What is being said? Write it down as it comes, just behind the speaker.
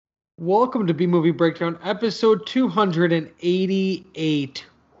Welcome to B Movie Breakdown, episode 288.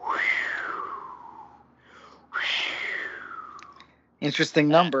 Interesting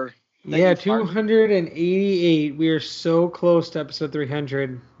number. Yeah, 288. We are so close to episode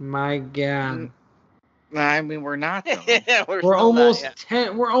 300. My God. I mean, we're not, though. We're still almost not,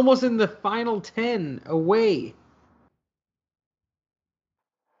 10. We're almost in the final 10 away.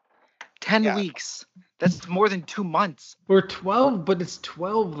 10 weeks. That's more than 2 months. We're 12, but it's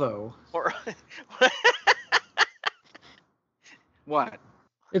 12, though. What?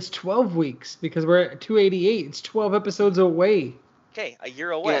 It's 12 weeks because we're at 288. It's 12 episodes away. Okay, a year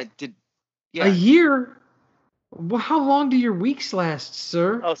away. Yeah. A year? Well, how long do your weeks last,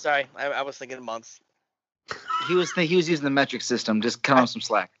 sir? Oh, sorry. I was thinking months. He was using the metric system. Just cut him some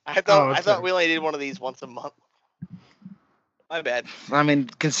slack. I thought we only did one of these once a month. My bad. I mean,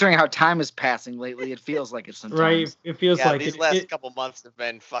 considering how time is passing lately, it feels like it's sometimes. Right, it feels like these last couple months have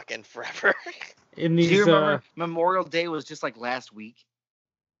been fucking forever. Do you remember Memorial Day was just like last week?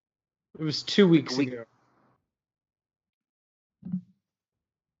 It was 2 weeks ago.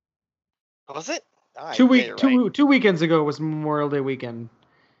 Was it? Oh, 2 weekends ago was Memorial Day weekend.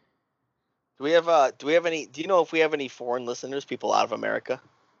 Do we have any? Do you know if we have any foreign listeners, people out of America?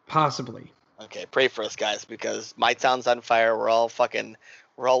 Possibly. Okay, pray for us, guys, because my town's on fire. We're all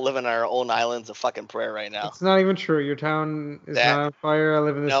living our own islands of fucking prayer right now. It's not even true. Your town is not on fire. I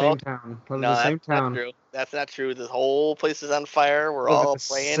live in the same town. That's not true. That's not true. The whole place is on fire. We're all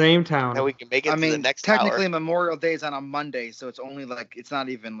praying. Same town. And we can make it to the next technically hour. Memorial Day is on a Monday, so it's only it's not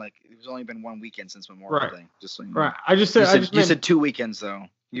even it's only been 1 weekend since Memorial Day. Just so you know. Right. I just said you said 2 weekends though.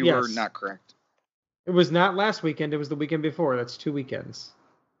 You were not correct. It was not last weekend. It was the weekend before. That's 2 weekends.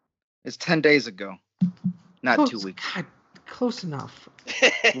 It's 10 days ago, not 2 weeks. God, close enough.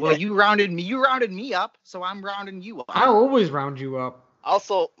 Well, you rounded me up, so I'm rounding you up. I'll always round you up.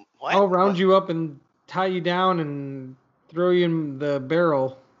 Also, what? I'll round you up and tie you down and throw you in the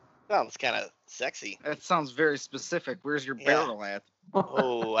barrel. Sounds kind of sexy. That sounds very specific. Where's your barrel at?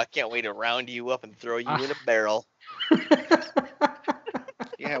 Oh, I can't wait to round you up and throw you in a barrel.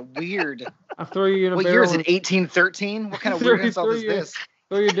 Yeah, weird. I'll throw you in a barrel. What year is it? 1813? What kind of weird insult is this?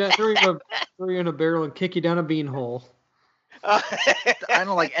 Throw you in a barrel and kick you down a beanhole. I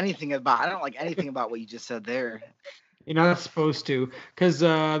don't like anything about what you just said there. You're not supposed to, because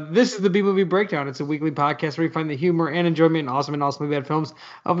this is the B Movie Breakdown. It's a weekly podcast where you find the humor and enjoyment in awesome and awesomely bad films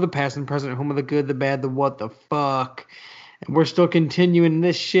of the past and present, home of the good, the bad, the what the fuck. And we're still continuing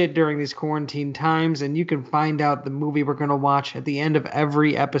this shit during these quarantine times, and you can find out the movie we're going to watch at the end of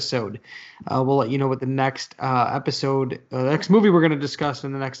every episode. We'll let you know what the next next movie we're going to discuss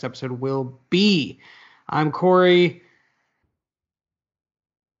in the next episode will be. I'm Corey.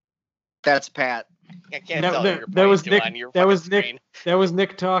 That's Pat. I can't tell that was Nick. That was Nick. That was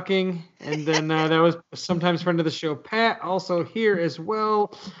Nick talking, and then that was sometimes friend of the show Pat, also here as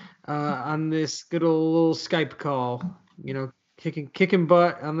well on this good old little Skype call. You know, kicking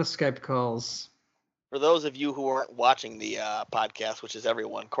butt on the Skype calls. For those of you who aren't watching the podcast, which is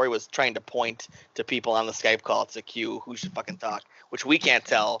everyone, Corey was trying to point to people on the Skype call to cue who should fucking talk, which we can't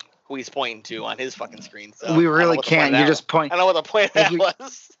tell who he's pointing to on his fucking screen. So we really can't. You're just pointing. I don't know what the point of that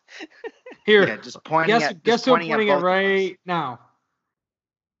was. Here, yeah, just pointing. Guess who I'm pointing at right now?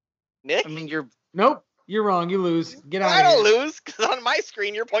 Nick. I mean, you're. Nope, you're wrong. You lose. Get out. I don't lose because on my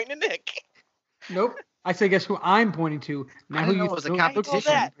screen you're pointing to Nick. Nope. I say, guess who I'm pointing to? Now, who you it was a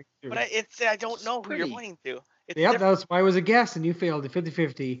competition. But I don't know who you're pointing to. That's why it was a guess, and you failed at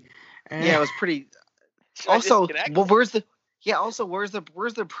 50-50. Yeah, it was pretty. Also, where's the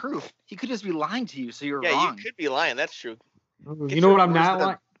proof? He could just be lying to you, so you're wrong. Yeah, you could be lying. That's true. You know what I'm not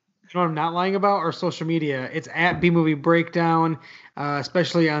lying? You know what I'm not lying about? Our social media. It's at B Movie Breakdown,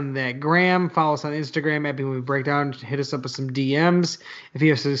 especially on that gram. Follow us on Instagram at B Movie Breakdown. Hit us up with some DMs. If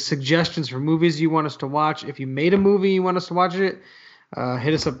you have some suggestions for movies you want us to watch, if you made a movie you want us to watch it,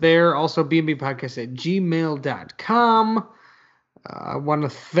 hit us up there. Also, B&B Podcast at gmail.com. I want to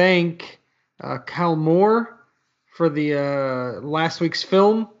thank Kyle Moore for the last week's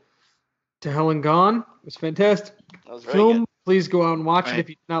film, To Hell and Gone. It was fantastic. That was very good. Please go out and watch it if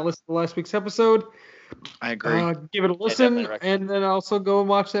you did not listen to last week's episode. I agree. Give it a listen, and then also go and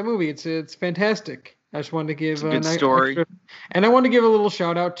watch that movie. It's fantastic. I just wanted to give a good story. And I want to give a little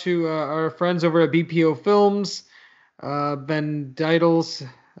shout out to our friends over at BPO Films, Ben Deitels,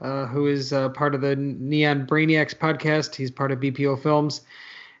 who is part of the Neon Brainiacs podcast. He's part of BPO Films,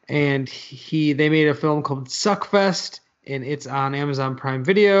 and they made a film called Suckfest, and it's on Amazon Prime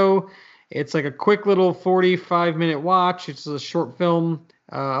Video. It's like a quick little 45-minute watch. It's a short film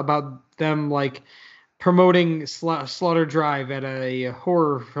about them promoting Slaughter Drive at a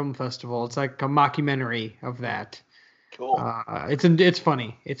horror film festival. It's like a mockumentary of that. Cool. It's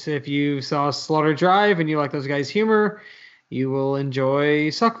funny. It's if you saw Slaughter Drive and you like those guys' humor, you will enjoy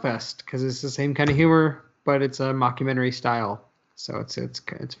Suckfest because it's the same kind of humor, but it's a mockumentary style. So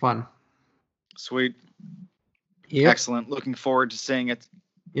it's fun. Sweet. Yep. Excellent. Looking forward to seeing it.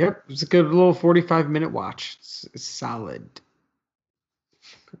 Yep. It's a good little 45-minute watch. It's solid.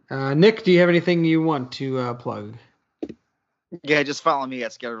 Nick, do you have anything you want to plug? Yeah, just follow me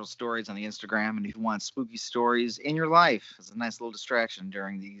at Scheduled Stories on the Instagram, and if you want spooky stories in your life as a nice little distraction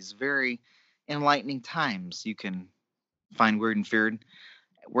during these very enlightening times, you can find Weird and Feared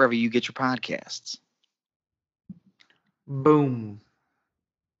wherever you get your podcasts. Boom.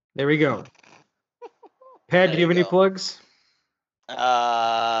 There we go. Pat, do you have any plugs?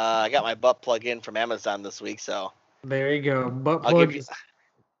 I got my butt plug in from Amazon this week, so there you go. Butt plug.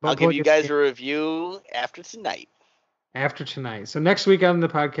 I'll give you guys a review after tonight. So next week on the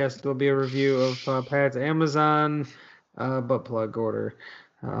podcast, there'll be a review of Pat's Amazon butt plug order.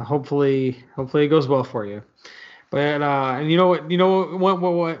 Hopefully it goes well for you. But and you know what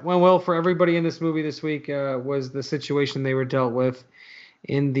went well for everybody in this movie this week was the situation they were dealt with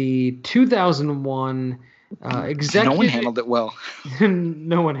in the 2001 executive. No one handled it well.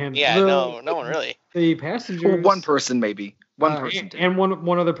 No one handled it. Yeah, no one really. The passengers. One person maybe. One person did. And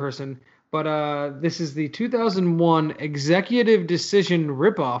one other person. But this is the 2001 executive decision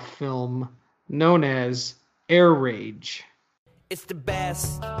ripoff film known as Air Rage. It's the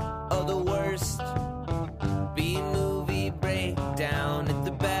best of the worst. B-movie breakdown. It's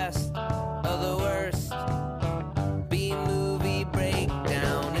the best of the worst. B-movie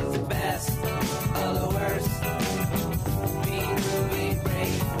breakdown. It's the best of the worst. B-movie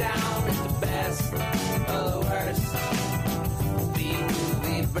breakdown. It's the best of the worst.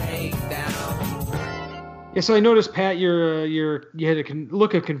 B-movie breakdown. Yeah, so I noticed, Pat, you had a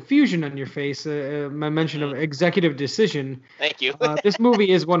look of confusion on your face. My mention of executive decision. Thank you. This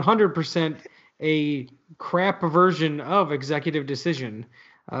movie is 100% a crap version of executive decision.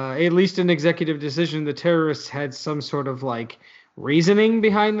 At least in executive decision, the terrorists had some sort of like reasoning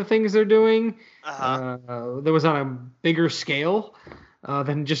behind the things they're doing. That was on a bigger scale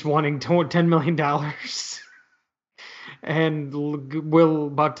than just wanting $10 million. And Will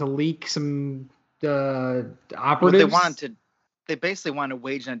about to leak some operatives. They basically wanted to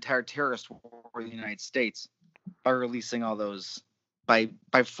wage an entire terrorist war for the United States by releasing all those, by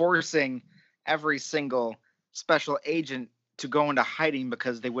forcing every single special agent to go into hiding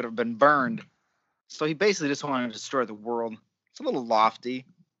because they would have been burned. So he basically just wanted to destroy the world. It's a little lofty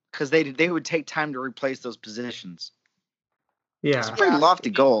because they would take time to replace those positions. Yeah, it's a pretty lofty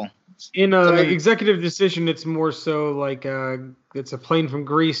goal. In executive decision, it's more so like it's a plane from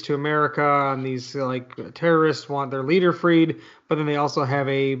Greece to America, and these like terrorists want their leader freed, but then they also have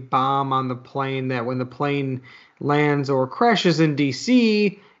a bomb on the plane that when the plane lands or crashes in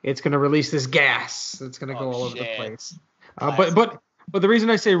D.C., it's going to release this gas that's going to go all over the place. But the reason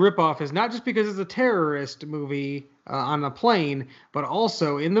I say ripoff is not just because it's a terrorist movie on a plane, but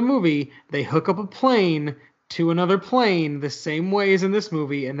also in the movie they hook up a plane to another plane the same way as in this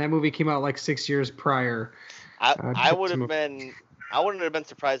movie, and that movie came out like 6 years prior. I wouldn't have been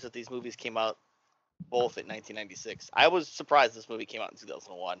surprised if these movies came out both in 1996. I was surprised this movie came out in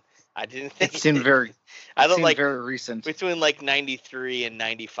 2001. I didn't think it seemed very. I don't like very recent. Between like 93 and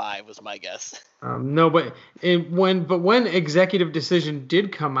 95 was my guess. No, but when Executive Decision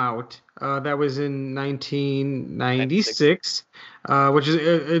did come out, that was in 1996. Which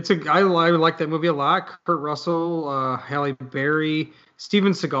is I like that movie a lot. Kurt Russell, Halle Berry,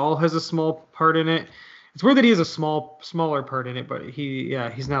 Steven Seagal has a small part in it. It's weird that he has a smaller part in it, but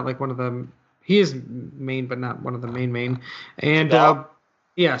he's not like one of them. He is main, but not one of the main. And Seagal?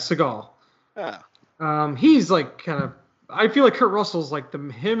 Seagal. Oh. He's like kind of. I feel like Kurt Russell's like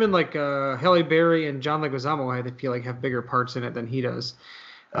him and like Halle Berry and John Leguizamo. I feel like have bigger parts in it than he does,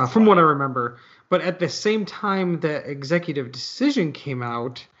 from what I remember. But at the same time that Executive Decision came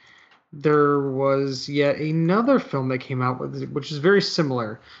out, there was yet another film that came out which is very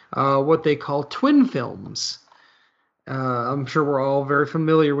similar, what they call twin films. I'm sure we're all very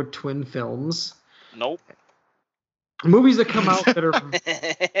familiar with twin films. Nope. Movies that come out that are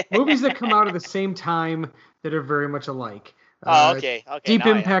movies that come out at the same time that are very much alike. Okay. Deep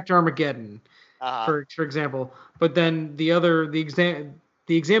Impact Armageddon, for example. But then the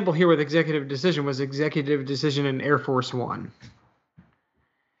example here with Executive Decision was Executive Decision in Air Force One.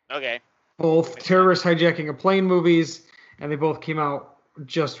 Okay. Both terrorist hijacking a plane movies, and they both came out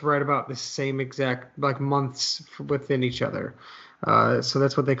just right about the same exact like months within each other. So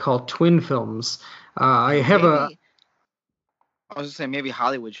that's what they call twin films. I have Maybe, I was just saying maybe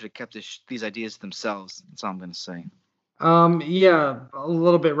Hollywood should have kept these ideas to themselves. That's all I'm gonna say. Yeah, a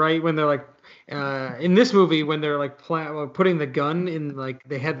little bit, right? When they're like, in this movie, when they're like putting the gun in, like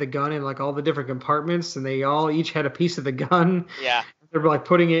they had the gun in like all the different compartments, and they all each had a piece of the gun. Yeah. They're like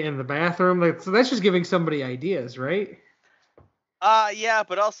putting it in the bathroom, like so that's just giving somebody ideas, right? Yeah,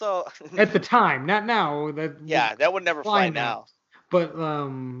 but also At the time, not now. that would never fly now. But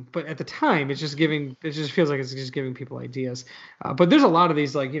at the time, it's just giving. It just feels like it's just giving people ideas. But there's a lot of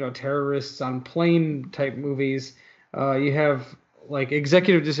these like terrorists on plane type movies. You have like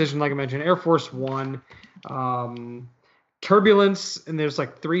Executive Decision, like I mentioned, Air Force One, Turbulence, and there's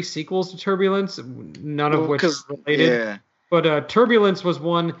like 3 sequels to Turbulence, none of which are related. Yeah. But Turbulence was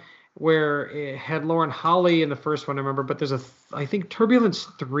one where it had Lauren Holly in the first one, I remember. But there's I think Turbulence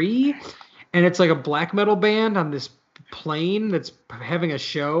 3, and it's like a black metal band on this plane that's having a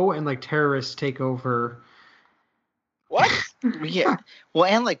show, and like terrorists take over. What? Yeah. Well,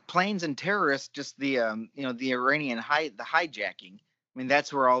 and like planes and terrorists, just the the Iranian the hijacking. I mean,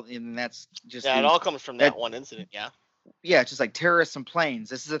 that's where and that's just it all comes from that one incident. Yeah. Yeah, it's just like terrorists and planes.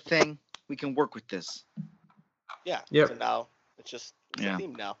 This is a thing. We can work with this. Yeah. Yep. So now it's a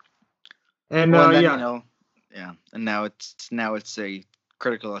theme now. And and now it's a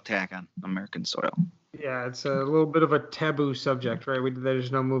critical attack on American soil. Yeah, it's a little bit of a taboo subject, right?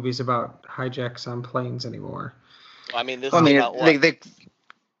 There's no movies about hijacks on planes anymore. Well, I mean, this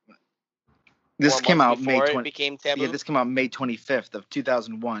this came out May 20. It became taboo. Yeah, this came out May 25th of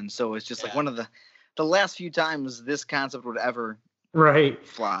 2001. So it's just like one of the last few times this concept would ever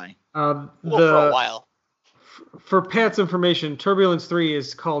fly. For a while. For Pat's information, Turbulence 3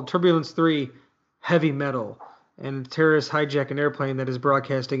 is called Turbulence 3 Heavy Metal, and terrorists hijack an airplane that is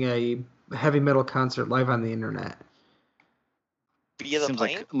broadcasting a heavy metal concert live on the internet. Via the Seems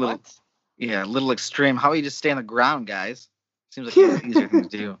plane? like a little extreme. How about you just stay on the ground, guys? Seems like an easier thing to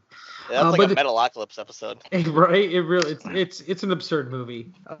do. Yeah, that's like a Metalocalypse episode. Right? It really it's an absurd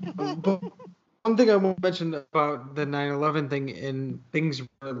movie. But one thing I want to mention about the 9/11 thing and things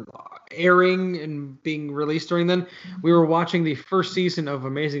airing and being released during then, we were watching the first season of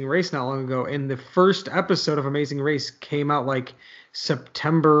Amazing Race not long ago, and the first episode of Amazing Race came out like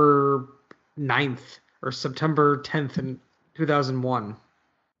September 9th or September 10th in 2001.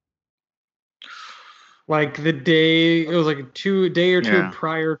 Like the day, it was like a day or two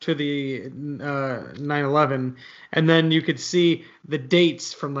prior to the 9/11, and then you could see the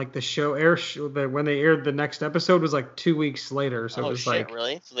dates from like the show when they aired the next episode was like 2 weeks later. So it was like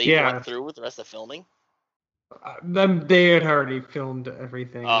really? So they went through with the rest of the filming? They had already filmed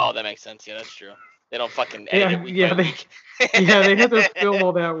everything. Oh, that makes sense. Yeah, that's true. They don't fucking edit it week by week. They had to film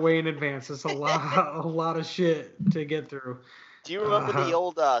all that way in advance. It's a lot of shit to get through. Do you remember the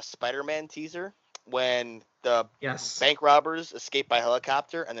old Spider-Man teaser? When the Yes. bank robbers escape by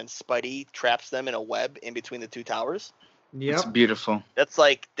helicopter and then Spidey traps them in a web in between the two towers. Yep. It's beautiful. That's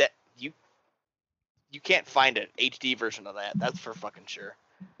like that you can't find an HD version of that. That's for fucking sure.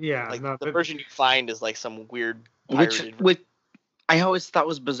 Yeah. Like the version you find is like some weird pirated which I always thought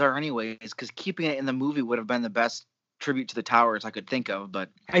was bizarre anyways, because keeping it in the movie would have been the best tribute to the towers I could think of, but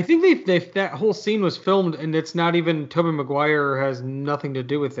I think that whole scene was filmed and it's not even Tobey Maguire has nothing to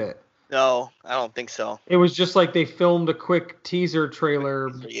do with it. No, I don't think so. It was just like they filmed a quick teaser trailer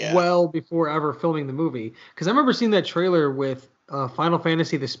well before ever filming the movie. Because I remember seeing that trailer with Final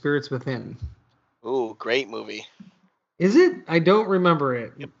Fantasy: The Spirits Within. Ooh, great movie. Is it? I don't remember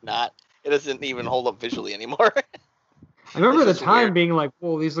it. If not, it doesn't even hold up visually anymore. I remember at the time being like,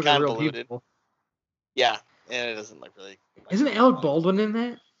 "Whoa, these look like real people." Yeah, and it doesn't look really. Isn't Alec Baldwin in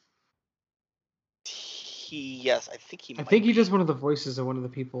that? Yes, I think he. I think he does one of the voices of one of the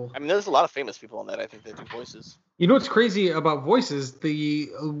people. I mean, there's a lot of famous people in that. I think that do voices. You know what's crazy about voices? The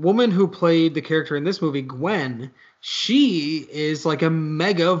woman who played the character in this movie, Gwen, she is like a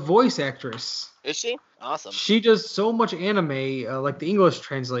mega voice actress. Is she? Awesome. She does so much anime, like the English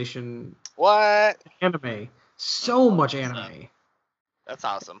translation. What? Anime. So much anime. That's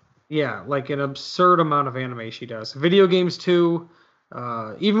awesome. Yeah, like an absurd amount of anime she does. Video games too.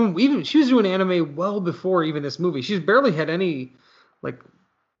 Even she was doing anime well before even this movie. She's barely had any like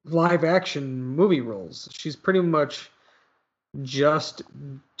live action movie roles. She's pretty much just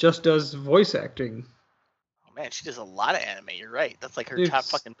does voice acting. Oh man, she does a lot of anime. You're right. That's like her top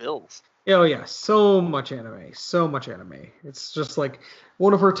fucking bills. Oh yeah, so much anime. It's just like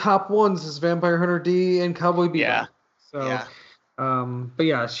one of her top ones is Vampire Hunter D and Cowboy Bebop. Yeah. So But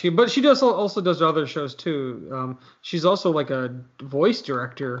yeah, she does also does other shows too. She's also like a voice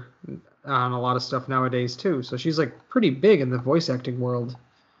director on a lot of stuff nowadays too. So she's like pretty big in the voice acting world.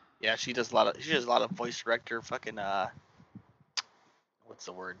 Yeah, she does a lot of voice director fucking what's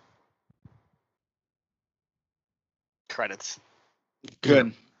the word? Credits.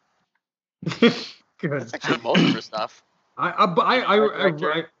 Good. Good. That's actually most of her stuff. I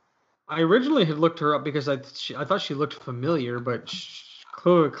originally had looked her up because I thought she looked familiar, but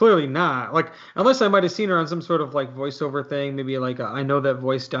clearly not. Like, unless I might have seen her on some sort of like voiceover thing, maybe like a I Know That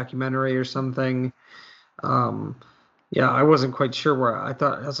Voice documentary or something. Yeah, I wasn't quite sure where I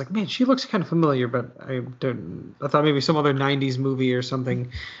was like, man, she looks kind of familiar, but I thought maybe some other 90s movie or something.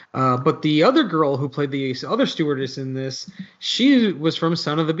 But the other girl who played the other stewardess in this, she was from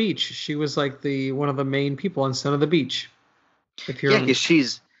Son of the Beach. She was like one of the main people on Son of the Beach. Yeah, because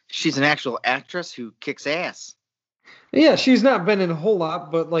she's an actual actress who kicks ass. Yeah, she's not been in a whole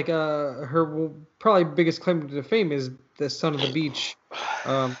lot, but like her probably biggest claim to fame is the Son of the Beach.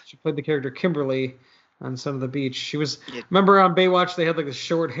 She played the character Kimberly on Son of the Beach. She was remember on Baywatch they had like the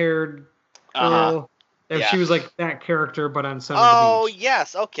short-haired girl. Yeah. She was like that character, but on Son of Oh the Beach.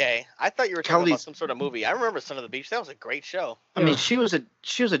 yes, okay. I thought you were talking about some sort of movie. I remember Son of the Beach. That was a great show. I mean, she was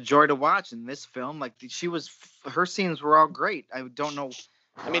a joy to watch in this film. Like her scenes were all great. I don't know.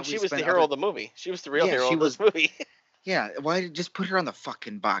 I mean, she was the hero of the movie. She was the real hero of this movie. Yeah, why just put her on the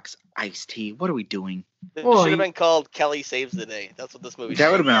fucking box, Ice-T? What are we doing? It should have been called Kelly Saves the Day. That's what this movie.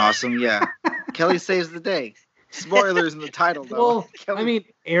 That would have been awesome. Yeah, Kelly Saves the Day. Spoilers in the title, though. Well, I mean,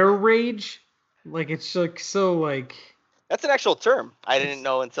 air rage, like it's like so like. That's an actual term. I didn't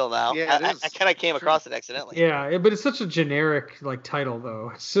know until now. Yeah, I kind of came across it accidentally. Yeah, but it's such a generic like title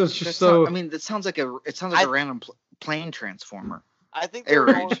though. It's just so. I mean, it sounds like a random plane transformer. I think they were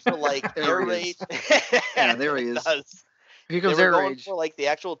going for like air rage. Yeah, there he is. Here comes they were air going rage. for like the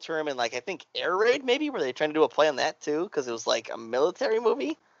actual term and like I think air raid maybe were they trying to do a play on that too because it was like a military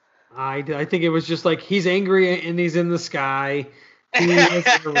movie. I think it was just like he's angry and he's in the sky. He has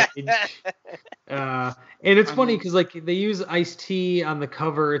air rage. And it's funny because like they use Ice-T on the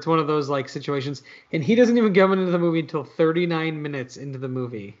cover. It's one of those like situations, and he doesn't even come into the movie until 39 minutes into the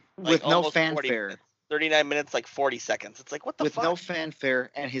movie with no fanfare. 39 minutes, like 40 seconds. It's like, what the fuck? With no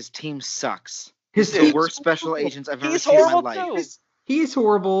fanfare, and his team sucks. He's the worst special agents I've ever seen in my life. He's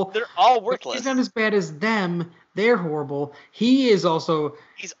horrible. They're all worthless. He's not as bad as them. They're horrible. He is also.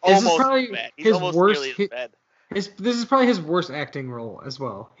 He's almost bad. He's almost worst, nearly as bad. This is probably his worst acting role as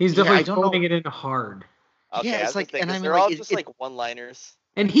well. He's definitely phoning it in hard. Okay, yeah, it's like, and I mean, they're all just like one-liners.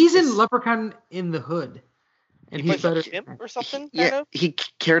 And he's in Leprechaun in the Hood, and he's better. Him or something. Yeah, he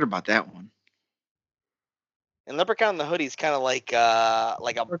cared about that one. And Leprechaun in the Hood, he's kind of like a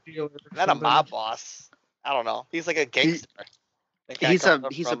not a mob boss. I don't know. He's like a gangster. He's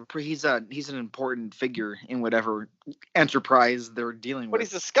an important figure in whatever enterprise they're dealing with. But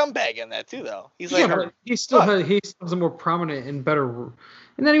he's a scumbag in that too, though. He's but he still has a more prominent and better, and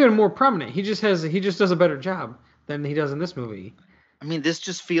not even more prominent. He just does a better job than he does in this movie. I mean, this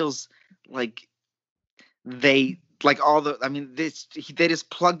just feels like they just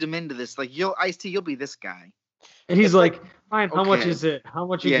plugged him into this. Like, Ice-T, you'll be this guy. And he's like, fine, how much is it? How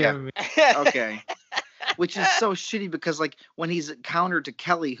much you giving me? Okay. Which is so shitty because, like, when he's countered to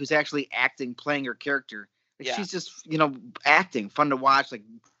Kelly, who's actually playing her character, she's just, acting, fun to watch, like,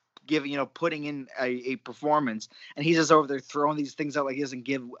 putting in a performance, and he's just over there throwing these things out like he doesn't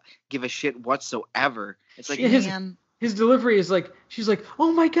give a shit whatsoever. It's like, his delivery is like, she's like,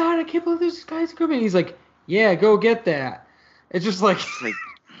 oh my god, I can't believe this guy's coming. He's like, yeah, go get that. It's just like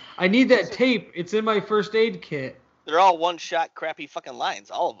I need that tape. It's in my first aid kit. They're all one-shot crappy fucking lines,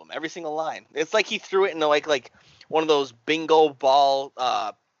 all of them, every single line. It's like he threw it into like one of those bingo ball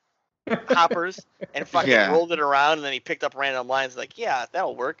hoppers and fucking rolled it around, and then he picked up random lines. Like, yeah,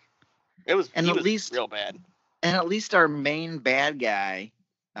 that'll work. He was real bad. And at least our main bad guy,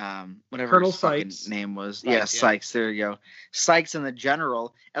 whatever Colonel his fucking name was, Sykes. There you go. Sykes and the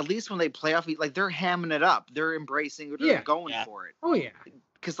general. At least when they play off, like they're hamming it up. They're embracing. They're going for it. Oh yeah.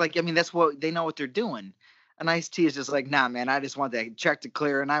 Because like I mean that's what they know what they're doing. And Ice-T is just like, nah, man, I just want that check to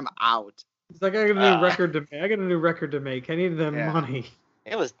clear and I'm out. It's like I got a new record to make. I got a new record to make. I need the money.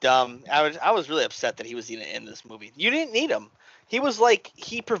 It was dumb. I was really upset that he was even in this movie. You didn't need him. He was like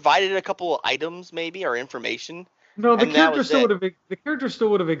he provided a couple of items maybe or information. No, the character still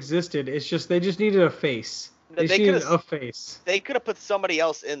would have existed. It's just they just needed a face. They needed a face. They could have put somebody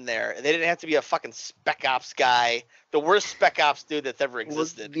else in there. They didn't have to be a fucking Spec Ops guy, the worst Spec Ops dude that's ever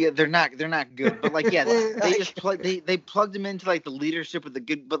existed. Well, yeah, they're not good. But like, yeah, they just they plugged him into like the leadership of the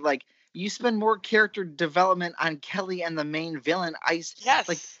good. But like you spend more character development on Kelly and the main villain, Ice. Yes.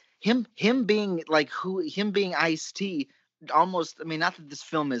 Like him being Ice-T. Almost, I mean, not that this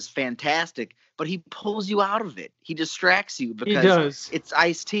film is fantastic, but he pulls you out of it. He distracts you because it's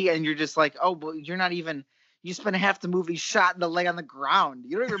Ice-T, and you're just like, oh, well, you're not even. You spend half the movie shot in the leg on the ground.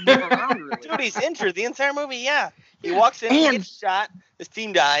 You don't even move around really. Dude, he's injured the entire movie. Yeah, he walks in, he gets shot, his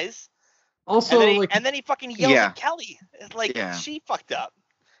team dies. Also, and then he fucking yells at Kelly. It's like she fucked up.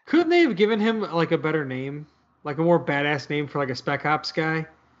 Couldn't they have given him like a better name, like a more badass name for like a Spec Ops guy?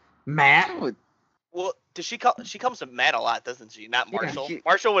 Matt. Well, she comes to Matt a lot, doesn't she? Not Marshall.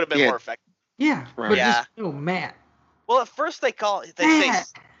 Marshall would have been more effective. Yeah, right. But Matt. Well, at first they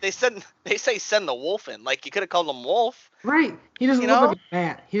say send the wolf in. Like you could have called him Wolf. Right. He doesn't look like a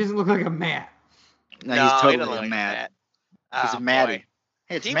Matt. He doesn't look like a Matt. No, he's totally a Matt. He's a Matty. Boy.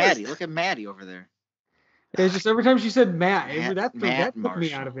 Hey, it's Maddie. Look at Maddie over there. It's just every time she said Matt, that took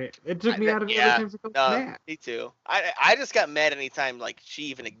me out of it. It took me out of it every time she called Matt. Me too. I just got mad anytime like she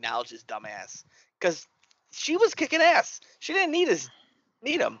even acknowledges dumbass because she was kicking ass. She didn't need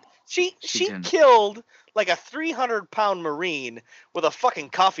him. She killed like a 300-pound Marine with a fucking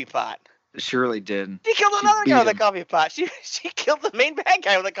coffee pot. She really did. She killed another guy with a coffee pot. She killed the main bad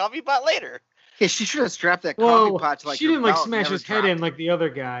guy with a coffee pot later. Yeah, she should have strapped that coffee pot to she didn't smash his head in like the other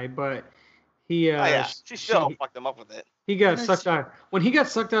guy, but he she still fucked him up with it. He got sucked out. When he got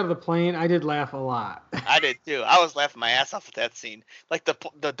sucked out of the plane, I did laugh a lot. I did too. I was laughing my ass off at that scene. Like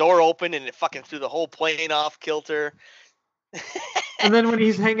the door opened and it fucking threw the whole plane off kilter. And then when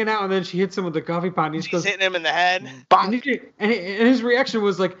he's hanging out, and then she hits him with the coffee pot, and she's hitting him in the head. And his reaction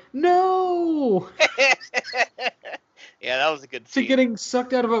was like, "No!" Yeah, that was a good scene. To getting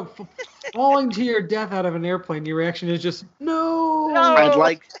sucked out of falling to your death out of an airplane, your reaction is just no.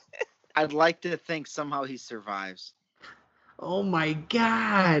 I'd like to think somehow he survives. Oh my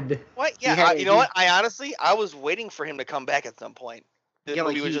god! What? Yeah, you know what? I was waiting for him to come back at some point. This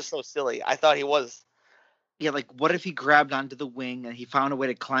movie was just so silly. I thought he was. Yeah, like what if he grabbed onto the wing and he found a way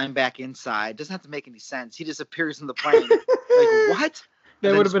to climb back inside? Doesn't have to make any sense. He just appears in the plane. Like what?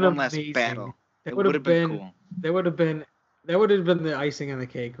 That would have been amazing. Last battle. That would have been cool. That would have been the icing on the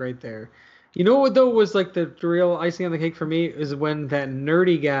cake right there. You know what though was like the real icing on the cake for me is when that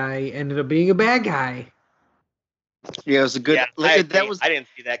nerdy guy ended up being a bad guy. Yeah, it was a good. Yeah, I didn't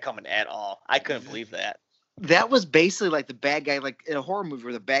see that coming at all. I couldn't believe that. That was basically like the bad guy, like in a horror movie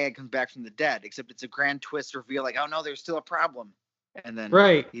where the bad guy comes back from the dead, except it's a grand twist reveal, like, oh no, there's still a problem. And then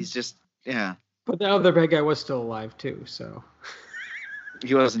he's just, But the other bad guy was still alive too, so.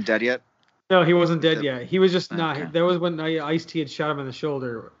 He wasn't dead yet? No, he wasn't dead yet. He was just not. Okay. That was when Ice-T had shot him in the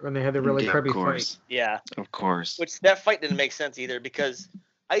shoulder when they had the really crappy fight. Yeah. Of course. Which that fight didn't make sense either because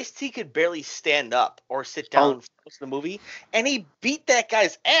Ice-T could barely stand up or sit down for most of the movie, and he beat that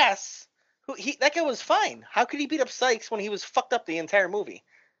guy's ass. That guy was fine. How could he beat up Sykes when he was fucked up the entire movie?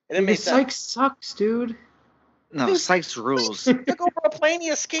 Sykes sucks, dude. No, Sykes rules. He took over a plane. He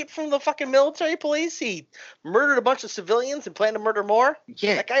escaped from the fucking military police. He murdered a bunch of civilians and planned to murder more.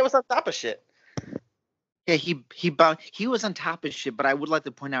 Yeah, that guy was on top of shit. Yeah, he was on top of shit. But I would like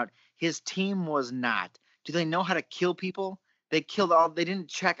to point out his team was not. Do they know how to kill people? They killed all. They didn't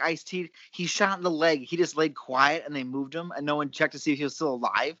check Ice-T. He shot in the leg. He just laid quiet and they moved him, and no one checked to see if he was still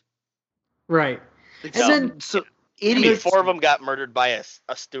alive. Right. And then idiots. 4 of them got murdered by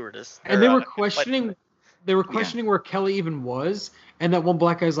a stewardess. And they were questioning. They were questioning where Kelly even was, and that one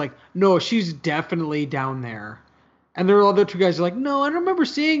black guy's like, "No, she's definitely down there." And the other 2 guys are like, "No, I don't remember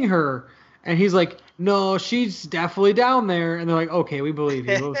seeing her." And he's like, "No, she's definitely down there." And they're like, "Okay, we believe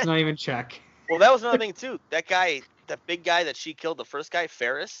you. Let's not even check." Well, that was another thing too. That guy, that big guy that she killed, the first guy,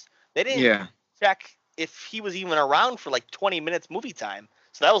 Ferris. They didn't check if he was even around for like 20 minutes movie time.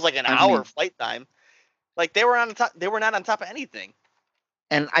 So that was like an hour flight time. Like they were on top. They were not on top of anything.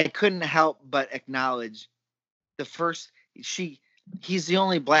 And I couldn't help but acknowledge he's the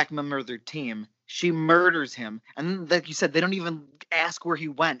only black member of their team. She murders him. And like you said, they don't even ask where he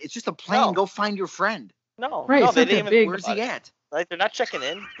went. It's just a plane. No. Go find your friend. No. Right. No, they didn't even. Where's he at? Like they're not checking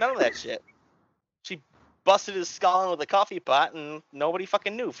in. None of that shit. She busted his skull in with a coffee pot and nobody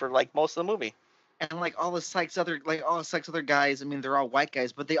fucking knew for like most of the movie. And like all the Sykes other guys, I mean they're all white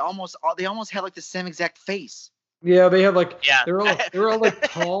guys, but they almost had like the same exact face. Yeah, they had like they were all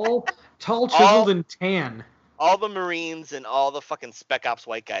like tall, chiseled and tan. All the Marines and all the fucking Spec Ops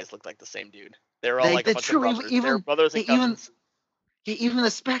white guys looked like the same dude. They were all like a bunch of brothers. They're brothers and cousins. Even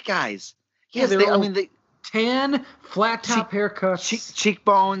the Spec guys. Yes, they tan, flat top haircuts,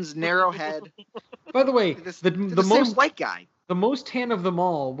 cheekbones, narrow head. By the way, the most same white guy. The most tan of them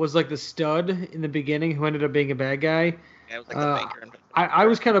all was like the stud in the beginning who ended up being a bad guy. Yeah, it was like the banker. I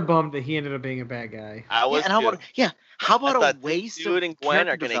was kind of bummed that he ended up being a bad guy. I was and how too. about how I about a thought this waste dude of and Gwen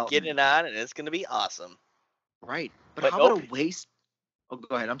character are gonna get development? it on, and it's gonna be awesome. Right, but But how nope. about a waste? Oh,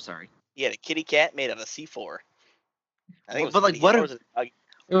 go ahead. I'm sorry. He had a kitty cat made out of C4. I think it was But, like, kitty what cat, or if- was it a dog?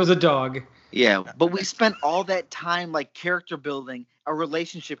 It was a dog. Yeah, but we spent all that time like character building a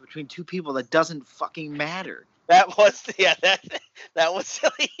relationship between two people that doesn't fucking matter. That was that was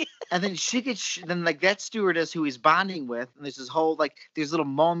silly. And then she gets then like that stewardess who he's bonding with, and there's this whole like these little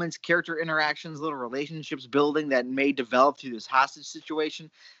moments, character interactions, little relationships building that may develop through this hostage situation.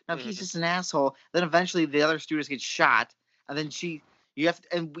 Now if he's just an asshole, then eventually the other stewardess gets shot, and then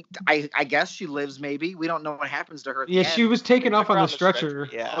I guess she lives. Maybe we don't know what happens to her. At the Yeah, end. she was taken off on the Around stretcher.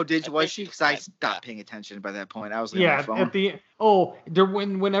 Yeah. Oh, was think she? Because I yeah. stopped paying attention by that point. I was looking Yeah, at my at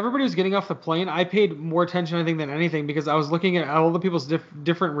phone. when everybody was getting off the plane, I paid more attention, I think, than anything because I was looking at all the people's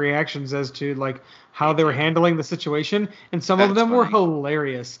different reactions as to like how they were handling the situation, and some of That's them were funny.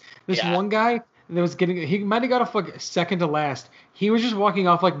 hilarious. This Yeah. one guy that was he might have got off like second to last. He was just walking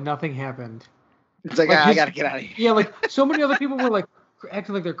off like nothing happened. It's like, Like, I his- gotta get out of here. Yeah, like so many other people were like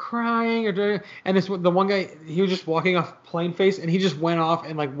acting like they're crying or doing, and the one guy, he was just walking off plain face, and he just went off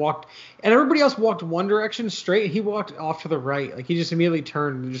and like walked, and everybody else walked one direction straight, and he walked off to the right, like he just immediately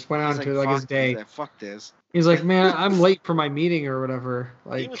turned and just went on He's to like his "Fuck day. this, fuck this. He's like, man, I'm late for my meeting or whatever. He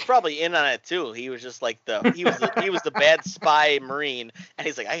Like, was probably in on it too. He was just like he was the bad spy Marine, and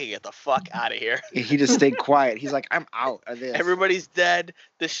he's like, I can get the fuck out of here. He just stayed quiet. He's like, I'm out of this. Everybody's dead.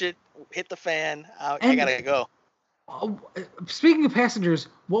 The shit hit the fan. I And- gotta go. speaking of passengers,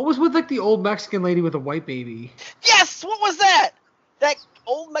 what was with like the old Mexican lady with a white baby? Yes. What was that? That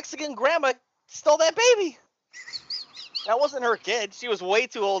old Mexican grandma stole that baby. That wasn't her kid. She was way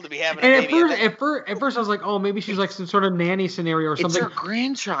too old to be having a And baby. at first I was like, oh, maybe she's like some sort of nanny scenario or It's something. her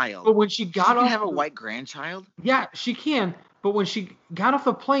grandchild. But when she She got can off, have a white grandchild. yeah, she can. But when she got off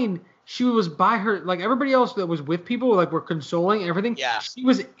the plane, she was by her, like everybody else that was with people, like were consoling and everything. Yeah. She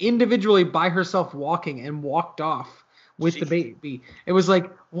was individually by herself walking and walked off with the baby. It was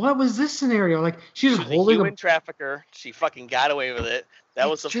like, what was this scenario? Like she's She just was a holding human trafficker. She fucking got away with it. That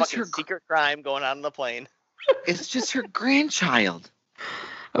was It's a just fucking her- secret crime going on the plane. It's just her grandchild.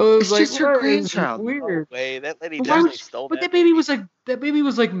 I was It's like, just her what is grandchild. Weird. Way that lady But why definitely would she- stole but that that baby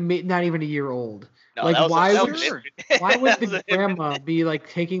was like not even a year old. No, like, that was why that would was Sure. it. Why would That was the it. grandma be like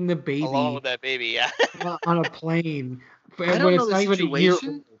taking the baby along with that baby? Yeah. on a plane I when don't it's know not the even a year situation.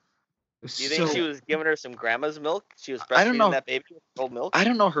 old? Do you think So- she was giving her some grandma's milk? She was I don't know. breastfeeding that baby with cold milk. I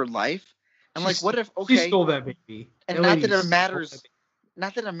don't know her life. I'm like, She- what if? She Okay, stole that baby. and That not lady that it stole matters. that baby.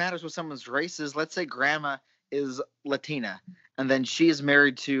 Not that it matters what someone's race is. Let's say grandma is Latina, and then she is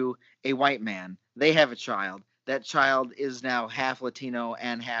married to a white man. They have a child. That child is now half Latino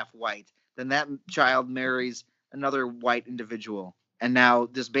and half white. Then that child marries another white individual, and now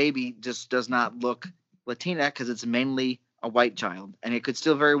this baby just does not look Latina because it's mainly a white child, and it could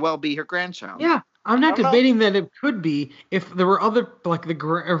still very well be her grandchild. Yeah, I'm not I don't know. debating that it could be if there were other like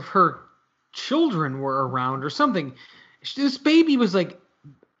if her children were around or something. This baby was like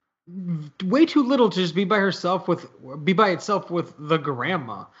way too little to just be by itself with the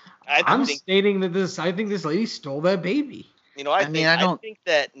grandma. I'm think stating that I think this lady stole that baby. you know. I think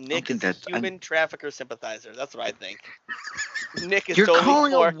that Nick think is that- a human trafficker sympathizer. That's what I think. Nick is You're totally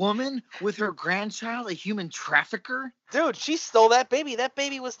calling for. a woman with her grandchild a human trafficker? Dude, she stole that baby. That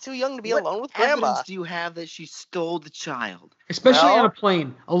baby was too young to be What alone with grandma. evidence do you have that she stole the child? Especially Well- on a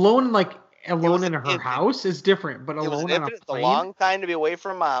plane. Alone was in an her infant. house is different, but It was alone an on a infant. It's a plane. long time to be away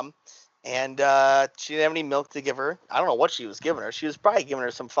from mom, and she didn't have any milk to give her. I don't know what she was giving her. She was probably giving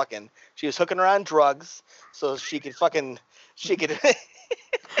her some fucking. She was hooking her on drugs so she could fucking. She could.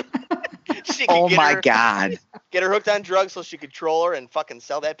 She could Oh get my her, god. Get her hooked on drugs so she could troll her and fucking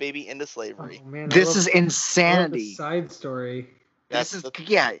sell that baby into slavery. Oh, man, This is I love the insanity. side story. This That's is the-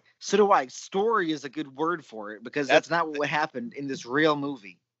 yeah, so do I. Story is a good word for it because that's not what happened in this real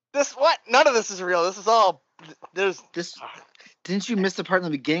movie. This what? None of this is real. This is all. There's. This didn't you miss the part in the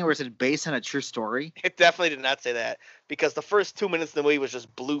beginning where it said based on a true story? It definitely did not say that because the first 2 minutes of the movie was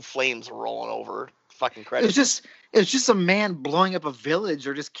just blue flames rolling over fucking It was credits. just a man blowing up a village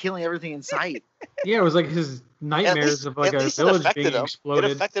or just killing everything in sight. Yeah, it was like his nightmares of like at a least it village affected being him. It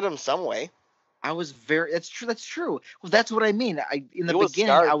exploded. affected him some way. I was very that's true. Well, that's what I mean. In the He was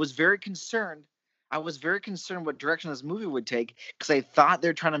beginning, scarred. I was very concerned. What direction this movie would take because I thought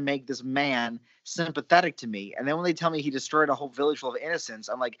they're trying to make this man sympathetic to me. And then when they tell me he destroyed a whole village full of innocents,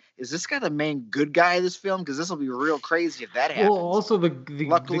 I'm like, is this guy the main good guy of this film? Because this will be real crazy if that happens. Well, also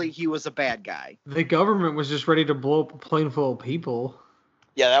Luckily, he was a bad guy. the government was just ready to blow up a plane full of people.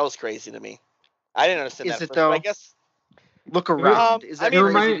 Yeah, that was crazy to me. I didn't understand Is that. it First, but I though? guess Look around. I That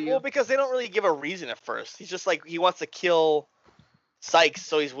mean, crazy to you? well, because they don't really give a reason at first. He's just like he wants to kill Sykes,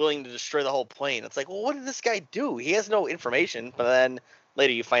 so he's willing to destroy the whole plane. It's like, well, what did this guy do? He has no information, but then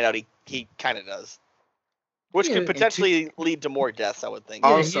later you find out he kind of does, which Yeah, could potentially lead to more deaths, I would think.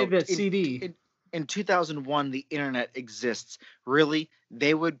 Yeah, Also, he had that CD. In 2001, the internet exists. Really,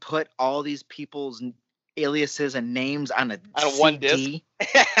 they would put all these people's aliases and names on a one CD?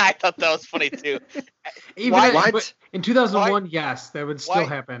 disc. I thought that was funny too. Even Why- at- what? but in 2001, yes, that would still why-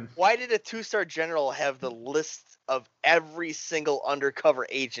 happen. Why did a 2-star general have the list of every single undercover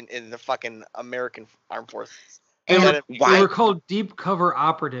agent in the fucking American Armed Forces? They And were, why- they were called deep cover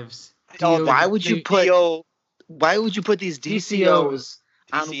operatives. Oh, why would you put DCO, Why would you put these DCOs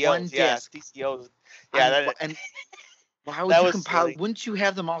on one DCOs, yeah, disc? DCOs. Yeah, and why would that you was compile? silly. Wouldn't you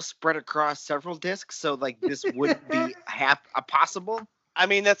have them all spread across several discs so like this wouldn't be possible? I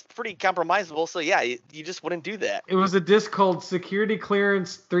mean, that's pretty compromisable. So yeah, you just wouldn't do that. It was a disc called Security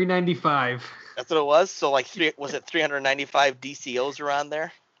Clearance 395. That's what it was. So like, was it 395 DCOs around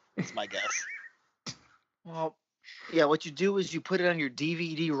there? That's my guess. Well, yeah. What you do is you put it on your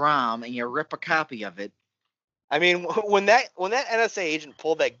DVD-ROM and you rip a copy of it. I mean, when that NSA agent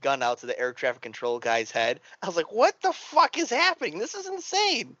pulled that gun out to the air traffic control guy's head, I was like, "What the fuck is happening? This is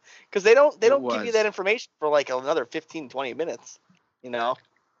insane." Because they don't give you was. that information for like another 15, 20 minutes. You know.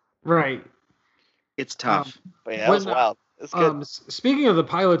 Right. It's tough. But yeah, that was When, wild. It's good. Speaking of the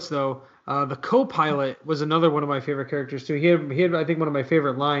pilots, though, the co-pilot was another one of my favorite characters too. He had I think one of my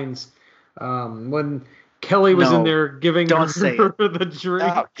favorite lines when Kelly was in No, there giving don't her say the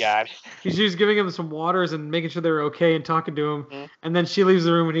drink. Oh God. She was giving him some waters and making sure they were okay and talking to him. Mhm. And then she leaves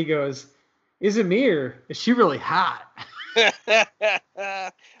the room and he goes, "Is it me or is she really hot?" What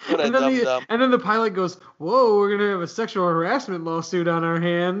a And dum-dum. then the pilot goes, "Whoa, we're gonna have a sexual harassment lawsuit on our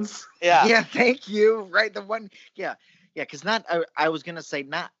hands." Yeah. Yeah, thank you. Right, the one. Yeah. Because I was gonna say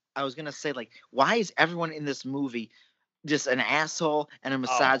like, why is everyone in this movie just an asshole and a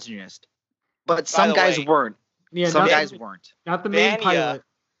misogynist? But some the guys way, weren't. Yeah, Some not, guys weren't. not the main Banya, pilot.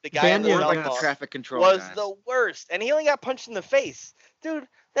 The guy in the Banya, Or cell like yeah. the phone traffic control was guys. the worst, and he only got punched in the face, dude.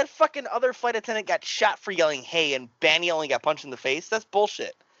 That fucking other flight attendant got shot for yelling "Hey," and Banya only got punched in the face. That's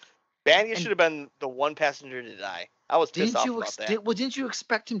bullshit. Banya should have been the one passenger to die. I was pissed off about that. Didn't you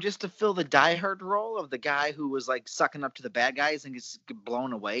expect him just to fill the Die Hard role of the guy who was like sucking up to the bad guys and gets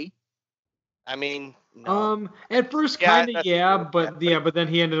blown away? I mean, no. At first, Yeah, kind of, that's yeah, true. but then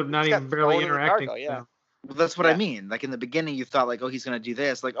he ended up not He got even barely thrown in the interacting. cargo, with yeah. them. Well, that's what I Yeah. mean. Like in the beginning, you thought like, oh, he's gonna do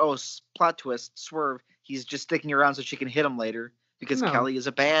this. Like, oh, plot twist, swerve. He's just sticking around so she can hit him later because No. Kelly is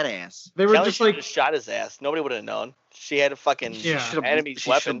a badass. They were Kelly just should have like, just shot his ass. Nobody would have known. She had a fucking Yeah. enemy's She should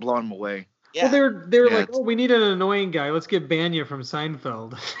weapon. have blown him away. Yeah, well, they were Yeah, like, it's- oh, we need an annoying guy. Let's get Banya from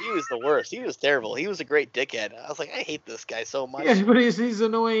Seinfeld. he was the worst. He was terrible. He was a great dickhead. I was like, I hate this guy so much. Yeah, but he's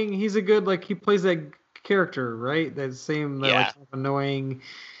annoying. He's a good he plays that character, right? That same Yeah. annoying.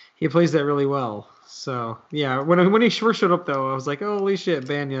 He plays that really well. So yeah, when he first showed up though, I was like, holy shit,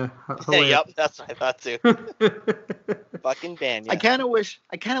 Banya. Yep, that's what I thought too. Fucking Banya. I kind of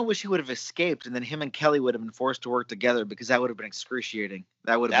wish he would have escaped, and then him and Kelly would have been forced to work together because that would have been excruciating.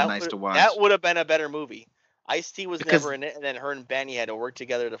 That would have been nice to watch. That would have been a better movie. Ice-T was Because- never in it, and then her and Banya had to work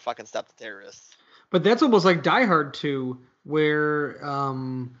together to fucking stop the terrorists. But that's almost like Die Hard 2, where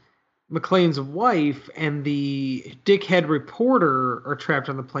McClane's wife and the dickhead reporter are trapped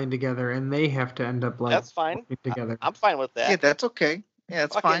on the plane together, and they have to end up That's fine. working together. I'm fine with that. Yeah, that's okay. Yeah,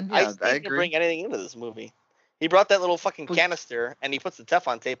 that's Fucking fine. Yeah, Ice-T I didn't agree. bring anything into this movie. He brought that little fucking Well- canister, and he puts the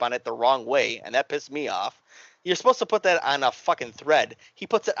Teflon tape on it the wrong way, and that pissed me off. You're supposed to put that on a fucking thread. He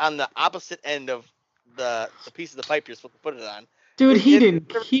puts it on the opposite end of the piece of the pipe you're supposed to put it on. Dude, he it-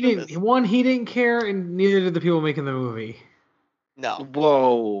 didn't. it- He didn't. One, he didn't care, and neither did the people making the movie. No.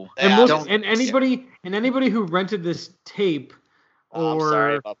 Whoa. And Yeah, most, don't- and anybody who rented this tape Oh, I'm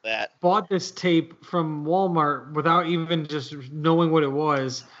sorry or about that. bought this tape from Walmart without even just knowing what it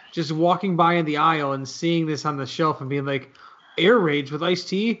was, just walking by in the aisle and seeing this on the shelf and being like, "Air Rage with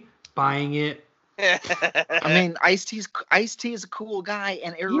Ice-T," buying it. I mean, Ice-T is a cool guy,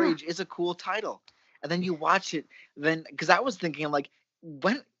 and Air Yeah. Rage is a cool title. And then you watch it, because I was thinking, like,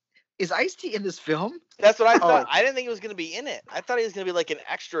 when is Ice-T in this film? That's what I thought. Oh. I didn't think he was going to be in it. I thought he was going to be like an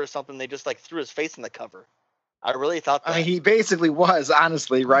extra or something. They just like threw his face in the cover. I really thought that. I mean, he basically was,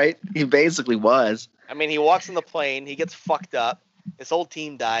 honestly, right? He basically was. He walks on the plane. He gets fucked up. His whole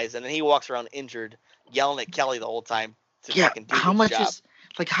team dies, and then he walks around injured, yelling at Kelly the whole time to Yeah, fucking do how his much job. is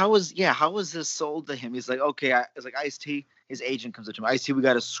like how was this sold to him? He's like, okay, it's like Ice-T. His agent comes up to him. Ice-T, we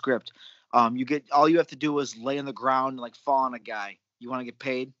got a script. All you have to do is lay on the ground and like fall on a guy. You want to get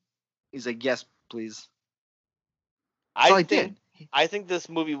paid? He's like, yes, please. That's all I he think did. I think this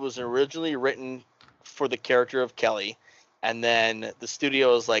movie was originally written for the character of Kelly, and then the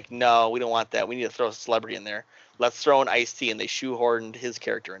studio was like, no, we don't want that. We need to throw a celebrity in there. Let's throw an Ice-T, and they shoehorned his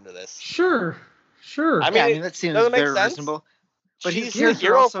character into this. Sure. I Yeah, I mean, mean that seems doesn't make very sense. reasonable. But his She's the character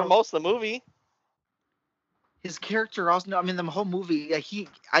hero also, for most of the movie. his character also. No, I mean the whole movie. Yeah,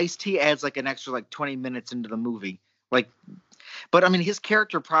 Ice-T adds like an extra like 20 minutes into the movie. Like, but I mean his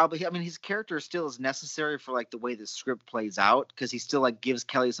character probably. I mean his character still is necessary for like the way the script plays out because he still like gives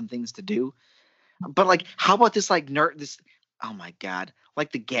Kelly some things to do. But like, how about this like this? Oh my god!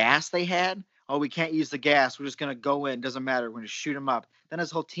 Like the gas they had. Oh, we can't use the gas. We're just gonna go in. Doesn't matter. We're gonna shoot him up. Then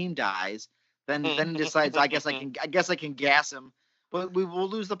his whole team dies. Then he decides. I guess I can gas him. But we will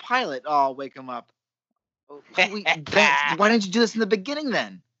lose the pilot. Oh, I'll wake him up. Why didn't you do this in the beginning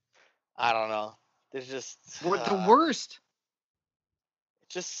then? I don't know. There's just What the worst?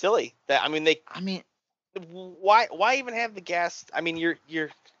 It's just silly. That I mean, why even have the gas? I mean,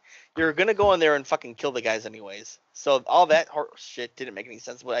 you're gonna go in there and fucking kill the guys anyways. So all that shit didn't make any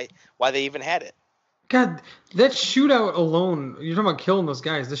sense. Why they even had it? God, that shootout alone. You're talking about killing those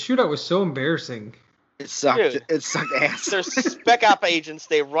guys. The shootout was so embarrassing. It sucked. Dude, it sucked ass. They're spec op agents.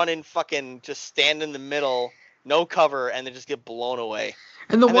 They run in fucking just stand in the middle, no cover, and they just get blown away.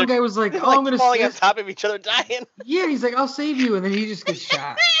 And the one guy was like, "Oh, I'm gonna falling on save." top of each other, dying. Yeah, he's like, "I'll save you," and then he just gets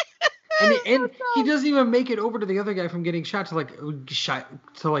shot. And he doesn't even make it over to the other guy from getting shot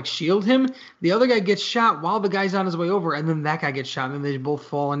to shield him. The other guy gets shot while the guy's on his way over, and then that guy gets shot, and then they both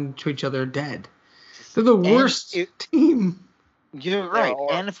fall into each other dead. They're the worst team. You're right.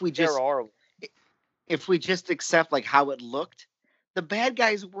 And if we just accept like how it looked, the bad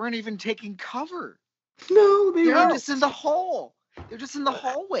guys weren't even taking cover. No, they were weren't. just in the hole. They're just in the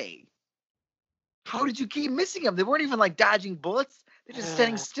hallway. How did you keep missing them? They weren't even like dodging bullets. They're just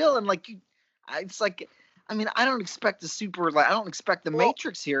standing still and like it's like, I mean, I don't expect I don't expect the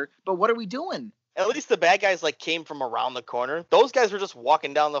Matrix here, but what are we doing? At least the bad guys like came from around the corner. Those guys were just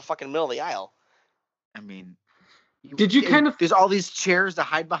walking down the fucking middle of the aisle. I mean, there's all these chairs to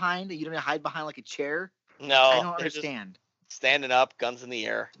hide behind. You don't hide behind like a chair. No, I don't understand. Standing up, guns in the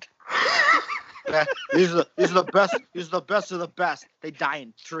air. These are the best. These are the best of the best. They die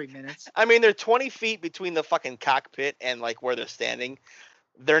in 3 minutes. I mean, they're 20 feet between the fucking cockpit and like where they're standing.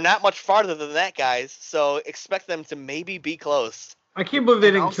 They're not much farther than that, guys. So expect them to maybe be close. I can't believe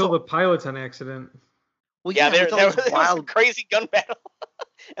they didn't kill the pilots on accident. Well, yeah, there was a crazy gun battle,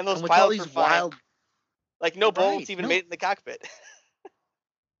 and those pilots were fine. Like no bullets even made it in the cockpit.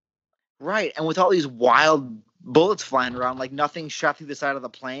 Right, and with all these wild bullets flying around, like nothing shot through the side of the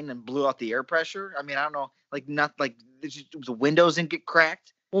plane and blew out the air pressure. I mean, I don't know, like the windows didn't get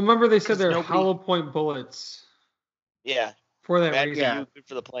cracked. Well, remember they said they're hollow point bullets. Yeah. For that reason. Yeah. Good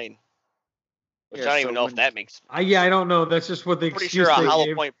for the plane. Which I don't even know if that makes. I don't know. That's just what they. I'm pretty sure a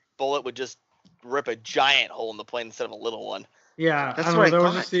hollow point bullet would just rip a giant hole in the plane instead of a little one. Yeah, that's what I thought. That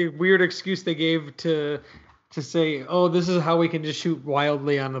was just the weird excuse they gave to say, oh, this is how we can just shoot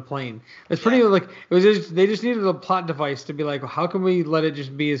wildly on the plane. It's pretty like it was. They just needed a plot device to be like, well, how can we let it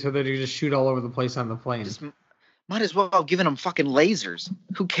just be so that you just shoot all over the place on the plane? Might as well have given them fucking lasers.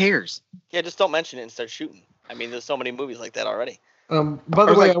 Who cares? Yeah, just don't mention it and start shooting. I mean, there's so many movies like that already. By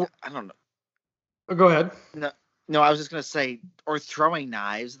the way, I don't know. Oh, go ahead. No, I was just gonna say, or throwing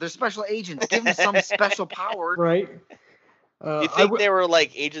knives. They're special agents. Give them some special power. Right. You think they were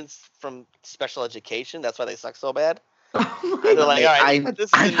like agents from special education? That's why they suck so bad. They're like, all right,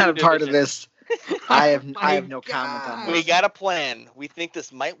 I'm not a part of this. I have no comment on this. We got a plan. We think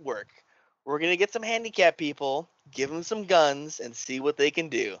this might work. We're gonna get some handicapped people, give them some guns, and see what they can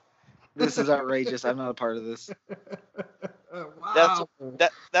do. This is outrageous. I'm not a part of this. Wow.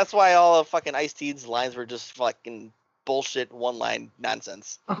 That's why all of fucking Ice-T's lines were just fucking bullshit one-line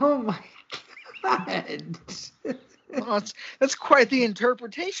nonsense. Oh my god. Well, that's quite the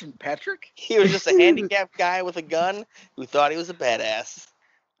interpretation, Patrick. He was just a handicapped guy with a gun who thought he was a badass.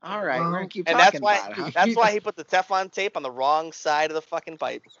 All right, we're gonna keep talking about it. And that's why he put the Teflon tape on the wrong side of the fucking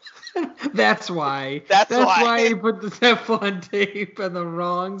pipe. That's why. That's why he put the Teflon tape on the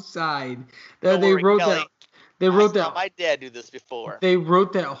wrong side. They wrote that. They wrote that. My dad do this before. They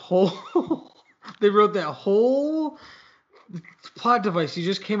wrote that whole. They wrote that whole plot device he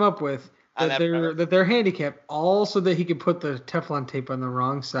just came up with that they're handicapped, all so that he could put the Teflon tape on the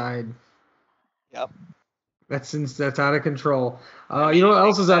wrong side. Yep. That's out of control. You know what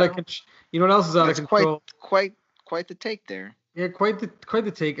else is out of control? You know what else is out of control? Quite the take there. Yeah, quite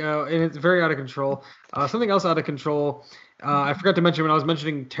the take, and it's very out of control. Something else out of control. I forgot to mention when I was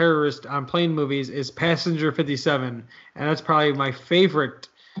mentioning terrorist on plane movies is Passenger 57, and that's probably my favorite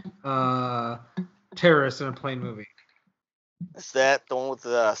terrorist in a plane movie. Is that the one with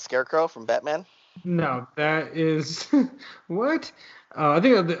the Scarecrow from Batman? No, that is what? I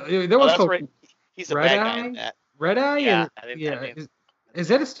think that was that's called right. He's a Red bad guy Eye. in that. Red Eye, Yeah, and I didn't- yeah. I didn't- Is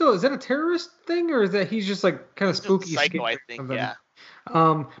that is that a terrorist thing, or is that he's just like kind of He's just a spooky? psycho, scary I or think. something? Yeah.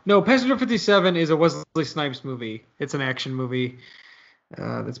 No, Passenger 57 is a Wesley Snipes movie. It's an action movie.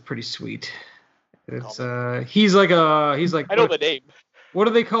 That's pretty sweet. It's he's like I know the name. what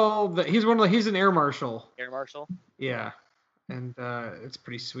do they call he's an air marshal. Air Marshal. Yeah. And it's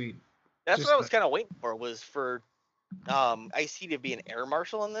pretty sweet. That's Just what I was kind of waiting for. Was for Ice-T to be an air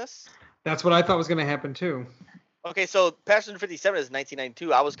marshal in this. That's what I thought was going to happen too. Okay, so Passenger 57 is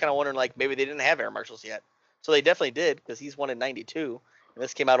 1992. I was kind of wondering, like, maybe they didn't have air marshals yet. So they definitely did, because he's one in 92, and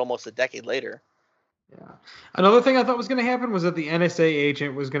this came out almost a decade later. Yeah. Another thing I thought was going to happen was that the NSA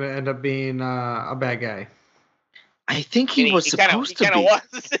agent was going to end up being a bad guy. I think he was supposed to be.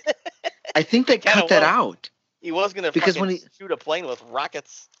 Was. I think they cut that out. He was going to because when he shoot a plane with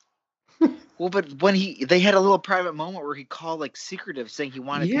rockets. Well, but when they had a little private moment where he called like secretive, saying he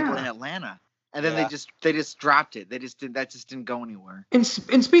wanted people in Atlanta, and then they just dropped it. That just didn't go anywhere. And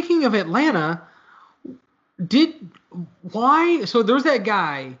speaking of Atlanta, so there was that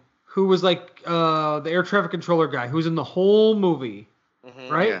guy who was like the air traffic controller guy who's in the whole movie,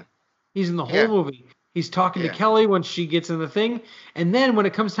 right? Yeah. He's in the whole movie. He's talking to Kelly when she gets in the thing, and then when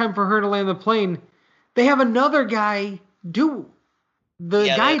it comes time for her to land the plane, they have another guy do the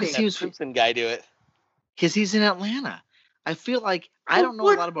guy that Simpson guy do it because he's in Atlanta. I feel like I don't know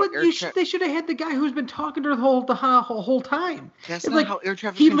a lot about air traffic. They should have had the guy who's been talking to her the whole time. That's not how air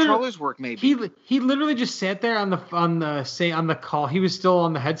traffic controllers work. Maybe he literally just sat there on the call. He was still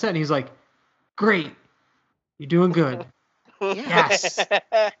on the headset, and he's like, "Great, you're doing good." Yes.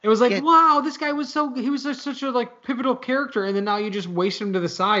 It was like, wow, this guy was such a like pivotal character, and then now you just waste him to the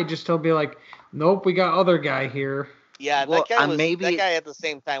side just to be like, nope, we got other guy here. Yeah, that guy at the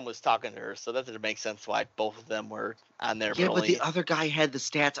same time was talking to her, so that didn't make sense why both of them were on there. Yeah, but the other guy had the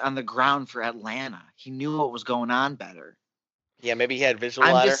stats on the ground for Atlanta. He knew what was going on better. Yeah, maybe he had visual.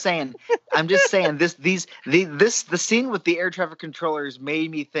 I'm just saying. The scene with the air traffic controllers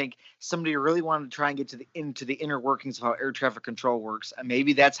made me think somebody really wanted to try and get into the inner workings of how air traffic control works, and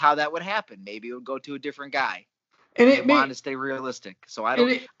maybe that's how that would happen. Maybe it would go to a different guy. And it wanted to stay realistic. So I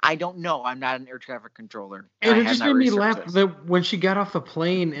don't know. I'm not an air traffic controller. And it just made me laugh that when she got off the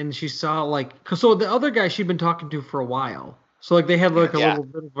plane and she saw so the other guy she'd been talking to for a while. So they had a little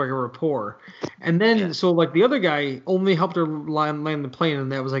bit of a rapport, and then so the other guy only helped her land the plane,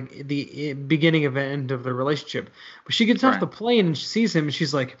 and that was the beginning of the end of the relationship. But she gets off the plane and she sees him, and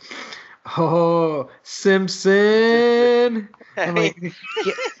she's like, "Oh, Simpson!" And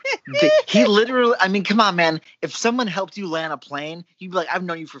he literally. I mean, come on, man. If someone helped you land a plane, you'd be like, "I've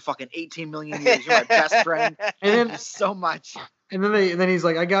known you for fucking 18 million years. You're my best friend." And then so much. And then he's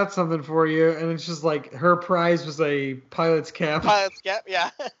like, "I got something for you," and it's just like her prize was a pilot's cap. Pilot's cap, yeah.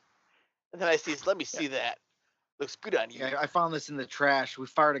 And then let me see that. Looks good on you. Yeah, I found this in the trash. We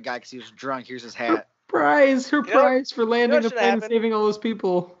fired a guy because he was drunk. Here's his hat. Her prize for landing the plane and saving all those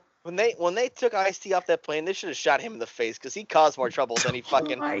people. When they took Ice-T off that plane, they should have shot him in the face because he caused more trouble than he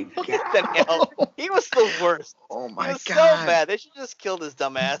fucking than hell. He was the worst. Oh my god, so bad. They should just killed his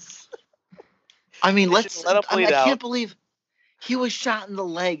dumb ass. I mean, I can't believe. He was shot in the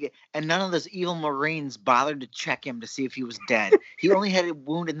leg, and none of those evil Marines bothered to check him to see if he was dead. He only had a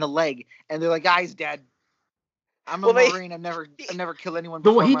wound in the leg, and they're like, "He's dead." I'm a Marine. I've never killed anyone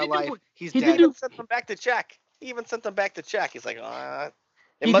before in my life. He's dead. He sent them back to check. He even sent them back to check. He's like,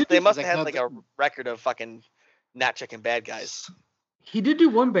 they must have had a record of fucking not checking bad guys. He did do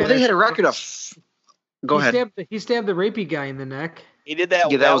one bad. Well, they had a record of. Go ahead. He stabbed the rapey guy in the neck. He did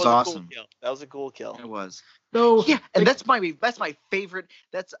that. Yeah, that was awesome. Cool that was a cool kill. It was. So yeah, and that's my favorite.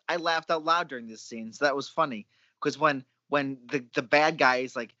 I laughed out loud during this scene, so that was funny because when the bad guy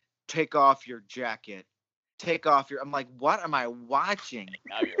is like, "Take off your jacket, take off your," I'm like, "What am I watching?"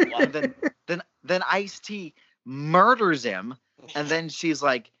 And then Ice-T murders him, and then she's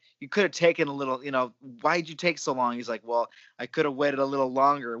like, "You could have taken a little, why'd you take so long?" He's like, "Well, I could have waited a little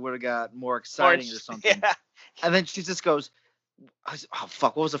longer. It would have got more exciting or something." Yeah. And then she just goes, "Oh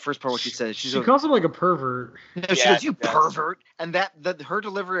fuck! What was the first part? What she said?" She calls him like a pervert. No, she goes, "You pervert!" And her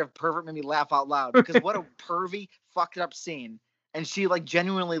delivery of pervert made me laugh out loud because what a pervy fucked up scene. And she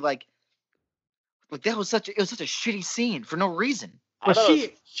genuinely that was such a shitty scene for no reason. But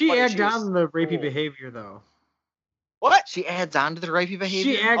she egged on the rapey behavior though. What? She adds on to the rapey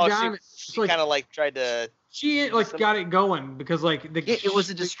behavior. She egged on. She kind of tried to. She got it going because it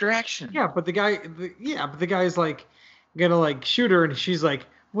was a distraction. Yeah, but the guy is gonna shoot her, and she's like,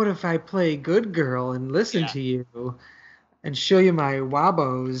 "What if I play good girl and listen to you?" and show you my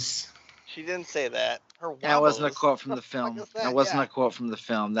wabos. She didn't say that. Her That wasn't a wobbles. quote from What the fuck film. is That wasn't Yeah. a quote from the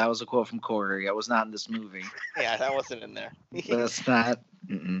film. That was a quote from Corey. That was not in this movie. Yeah, that wasn't in there. That's not.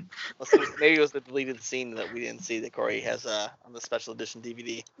 Mm-mm. Maybe it was the deleted scene that we didn't see that Corey has on the special edition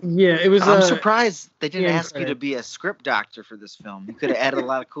DVD. Yeah, it was. I'm surprised they didn't yeah, ask you to be a script doctor for this film. You could have added a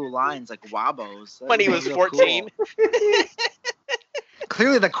lot of cool lines like wabos. That When he would've was been real 14. cool.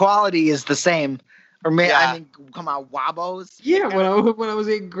 Clearly, the quality is the same. Or Yeah. I mean, come on, wabos. Yeah, when I was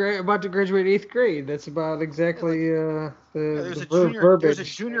about to graduate 8th grade, that's about exactly Yeah, there's the a junior verbiage.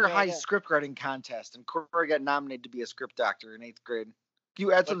 high Yeah. script writing contest, and Corey got nominated to be a script doctor in 8th grade. Can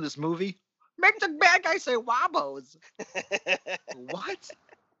you answer this movie? Make the bad guy say wabos. What?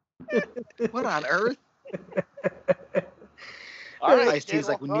 What on earth? All right, Ice-T's kid,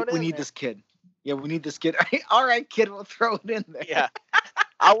 like, we'll throw it we in need there." this kid. Yeah, we need this kid. All right, kid, we'll throw it in there. Yeah.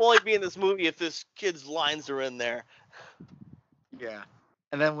 I'll only be in this movie if this kid's lines are in there. Yeah.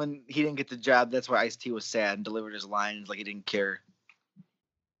 And then when he didn't get the job, that's why Ice-T was sad and delivered his lines like he didn't care.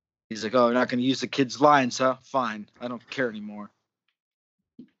 He's like, oh, you're not going to use the kid's lines, huh? Fine. I don't care anymore.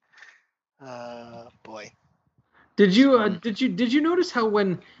 Boy. Did you notice how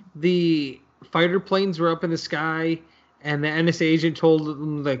when the fighter planes were up in the sky and the NSA agent told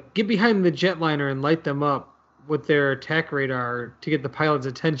them like get behind the jetliner and light them up with their attack radar to get the pilot's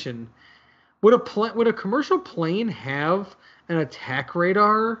attention? Would a commercial plane have an attack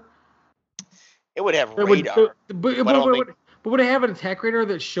radar? It would have That would- radar. but would it have an attack radar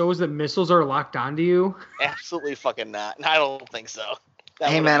that shows that missiles are locked onto you? Absolutely fucking not. I don't think so. That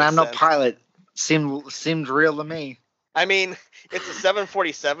Hey, wouldn't man, make I'm no sense. pilot. Seemed real to me. I mean, it's a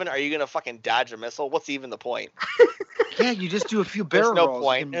 747. Are you going to fucking dodge a missile? What's even the point? Yeah, you just do a few There's barrel no rolls.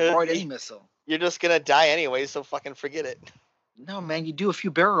 point. You can avoid any missile. You're just going to die anyway, so fucking forget it. No, man, you do a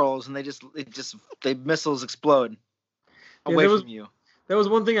few barrel rolls and they missiles explode Yeah, away there was- from you. That was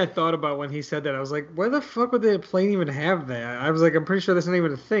one thing I thought about when he said that. I was like, why the fuck would the plane even have that? I was like, I'm pretty sure that's not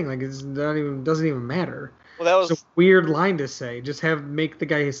even a thing. Like, doesn't even matter. Well, that was It's a weird line to say. Just make the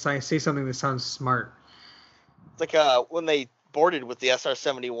guy say something that sounds smart. like when they boarded with the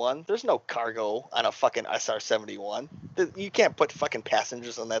SR-71. There's no cargo on a fucking SR-71. You can't put fucking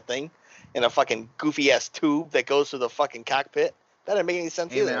passengers on that thing in a fucking goofy ass tube that goes through the fucking cockpit. That didn't make any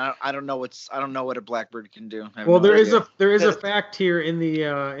sense Hey, either. man, I don't know what a Blackbird can do. I have Well, no there is idea. a fact here in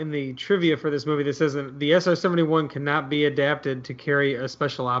the trivia for this movie that says that the SR-71 cannot be adapted to carry a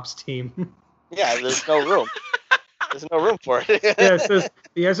special ops team. Yeah, there's no room. There's no room for it. Yeah, it says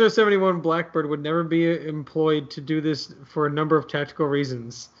the SR-71 Blackbird would never be employed to do this for a number of tactical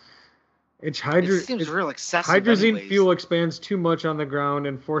reasons. It seems real excessive. Hydrazine anyways. fuel expands too much on the ground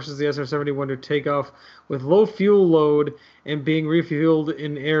and forces the SR-71 to take off with low fuel load and being refueled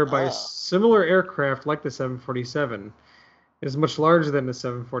in air by a similar aircraft like the 747. It is much larger than the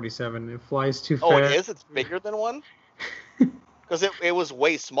 747. It flies too fast. Oh, it is? It's bigger than one? Because it was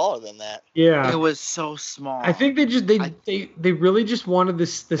way smaller than that. Yeah. It was so small. I think they really just wanted the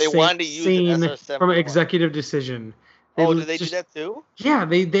They same wanted to use an scene SR-71. from Executive Decision. Oh, did they do that too? Yeah,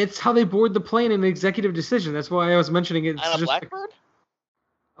 that's how they board the plane in Executive Decision. That's why I was mentioning it. On a Blackbird?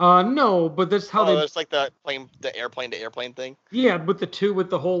 No, but that's how they. It's like the airplane to airplane thing. Yeah, with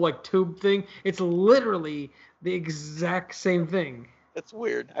the whole like tube thing. It's literally the exact same thing. It's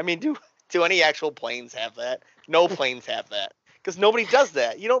weird. I mean, do any actual planes have that? No planes have that. Because nobody does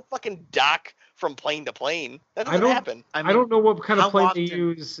that. You don't fucking dock from plane to plane. That doesn't happen. I don't know what kind of how plane they often-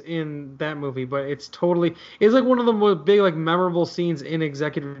 use in that movie, but it's like one of the most big like memorable scenes in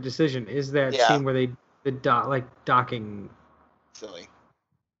Executive Decision is that Yeah. scene where docking. Silly.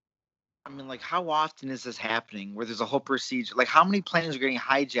 I mean, like, how often is this happening where there's a whole procedure? Like, how many planes are getting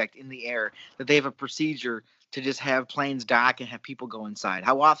hijacked in the air that they have a procedure to just have planes dock and have people go inside?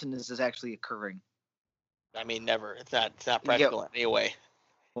 How often is this actually occurring? I mean, never. It's not practical anyway.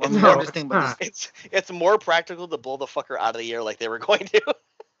 Well, No, I'm just it's thinking about not. It's more practical to blow the fucker out of the air like they were going to.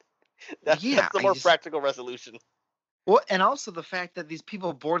 That's the I more just- practical resolution. Well, and also the fact that these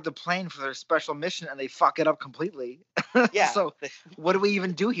people board the plane for their special mission and they fuck it up completely. Yeah. So what do we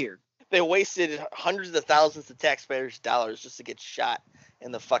even do here? They wasted hundreds of thousands of taxpayers' dollars just to get shot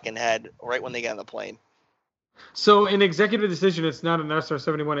in the fucking head right when they got on the plane. So in Executive Decision, it's not an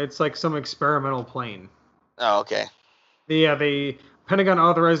SR-71. It's like some experimental plane. Oh, okay. The Pentagon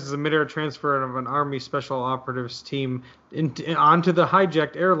authorizes a mid-air transfer of an Army Special Operatives team onto the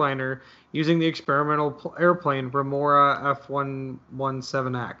hijacked airliner using the experimental airplane Remora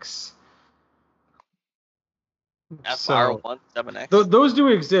F-117X. FR-17X. Those do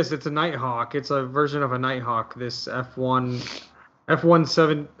exist. It's a Nighthawk. It's a version of a Nighthawk. This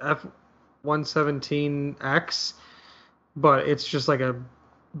F-117X. but it's just like a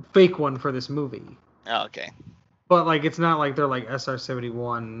fake one for this movie. Oh, okay. But like it's not like they're like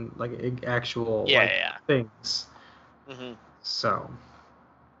SR-71 like actual things. Mm-hmm. So.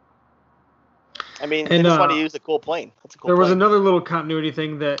 I mean, they just want to use a cool plane. That's a cool There was plane. another little continuity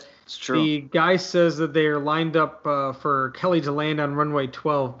thing that It's true. the guy says that they are lined up for Kelly to land on runway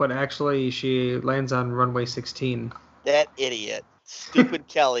 12, but actually she lands on runway 16. That idiot. Stupid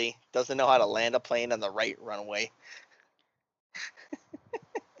Kelly doesn't know how to land a plane on the right runway.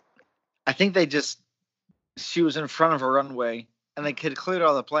 I think she was in front of a runway, and they could clear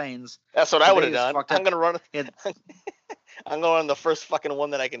all the planes. That's what I would have done. I'm gonna run. Yeah. I'm going on the first fucking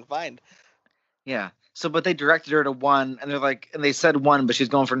one that I can find. Yeah. So, but they directed her to one, and and they said one, but she's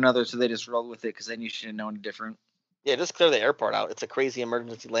going for another, so they just rolled with it because they knew she didn't know any different. Yeah, just clear the airport out. It's a crazy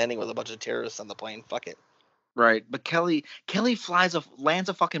emergency landing with a bunch of terrorists on the plane. Fuck it. Right, but Kelly lands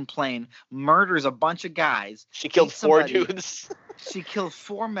a fucking plane, murders a bunch of guys. She killed 4 dudes. She killed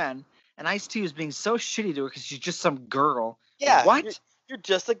 4 men, and Ice-T was being so shitty to her because she's just some girl. Yeah. What? You're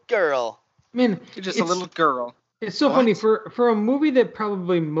just a girl. I mean, You're just a little girl. It's so funny for a movie that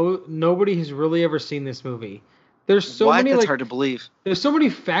probably nobody has really ever seen this movie. There's so many That's hard to believe. There's so many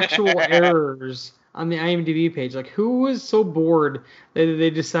factual errors on the IMDb page. Like, who was so bored that they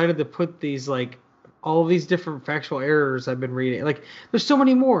decided to put these like all these different factual errors I've been reading? Like, there's so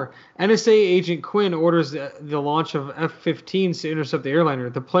many more. NSA agent Quinn orders the launch of F-15s to intercept the airliner.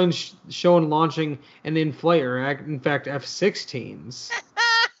 The plane's shown launching an in-flight, or in fact F-16s.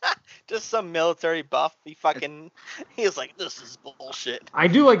 Just some military buff. He's like, this is bullshit. I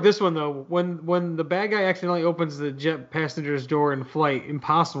do like this one though. When the bad guy accidentally opens the jet passenger's door in flight,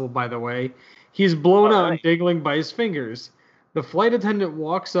 impossible by the way, he's blown out and dangling by his fingers. The flight attendant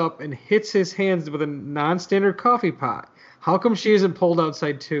walks up and hits his hands with a non-standard coffee pot. How come she isn't pulled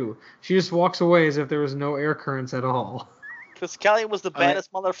outside too? She just walks away as if there was no air currents at all. Because Kelly was the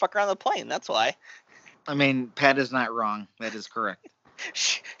baddest motherfucker on the plane. That's why. I mean, Pat is not wrong. That is correct.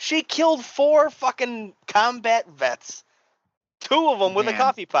 She killed 4 fucking combat vets. 2 of them with a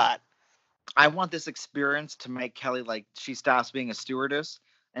coffee pot. I want this experience to make Kelly like she stops being a stewardess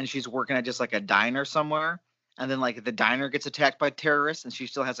and she's working at just like a diner somewhere, and then like the diner gets attacked by terrorists and she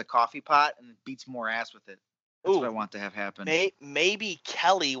still has a coffee pot and beats more ass with it. That's what I want to have happen. Maybe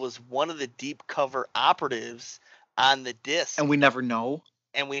Kelly was one of the deep cover operatives on the disc. And we never know.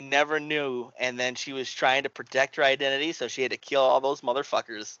 And we never knew. And then she was trying to protect her identity, so she had to kill all those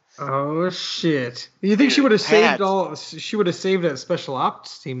motherfuckers. Oh shit! You think she would have saved all? She would have saved that special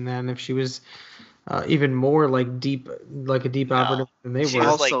ops team then if she was even more like a deep operative than they were.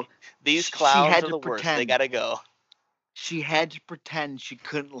 Also, like, these clowns are the worst. They gotta go. She had to pretend she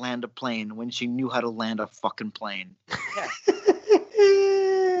couldn't land a plane when she knew how to land a fucking plane. Yeah.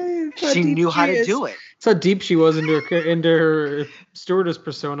 She knew how to do it. That's how deep she was into her stewardess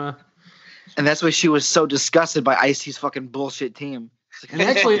persona. And that's why she was so disgusted by Ice-T's fucking bullshit team. Like, and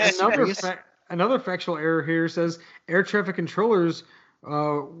actually, another factual error here says air traffic controllers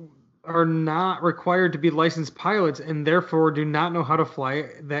are not required to be licensed pilots and therefore do not know how to fly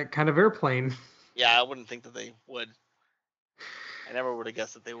that kind of airplane. Yeah, I wouldn't think that they would. I never would have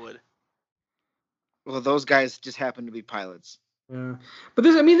guessed that they would. Well, those guys just happen to be pilots. Yeah, but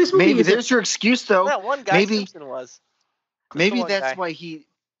this movie. Maybe there's your excuse, though. That one guy Simpson was. Maybe that's why he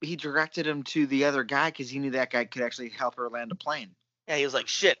directed him to the other guy, because he knew that guy could actually help her land a plane. Yeah, he was like,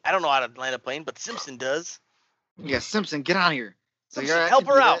 "Shit, I don't know how to land a plane, but Simpson does." Yeah, Simpson, get on here. Simpson, help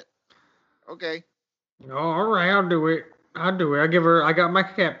her out. Okay. All right, I'll do it. I got my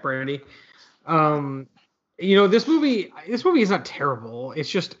cap, Brandy. This movie is not terrible. It's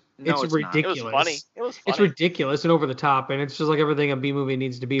just it's ridiculous. It was funny. It's ridiculous and over the top, and it's just like everything a B movie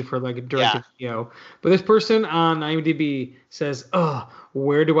needs to be for like a direct video. But this person on IMDb says,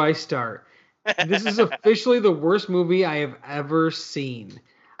 where do I start? This is officially the worst movie I have ever seen.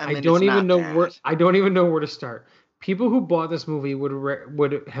 I don't even know where to start. People who bought this movie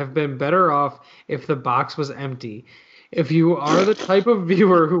would have been better off if the box was empty. If you are the type of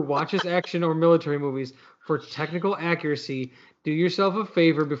viewer who watches action or military movies for technical accuracy, do yourself a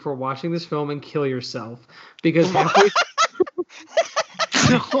favor before watching this film and kill yourself. Because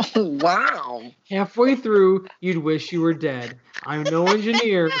halfway through, you'd wish you were dead. I'm no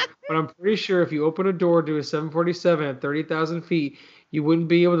engineer, but I'm pretty sure if you open a door to a 747 at 30,000 feet, you wouldn't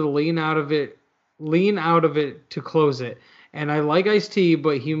be able to lean out of it to close it. And I like Ice-T,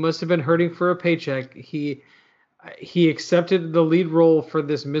 but he must have been hurting for a paycheck. He accepted the lead role for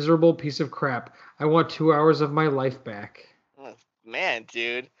this miserable piece of crap. I want 2 hours of my life back. Man,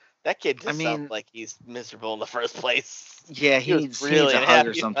 dude, that kid just sounds like he's miserable in the first place. Yeah, he needs a hug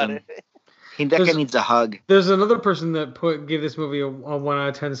or something. That guy There's- needs a hug. There's another person that gave this movie a 1 out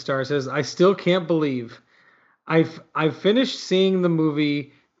of 10 stars. Says, I still can't believe I've finished seeing the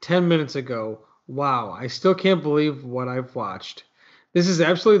movie 10 minutes ago. Wow, I still can't believe what I've watched. This is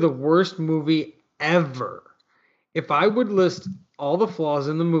absolutely the worst movie ever. If I would list all the flaws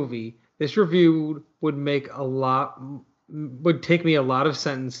in the movie, this review would take me a lot of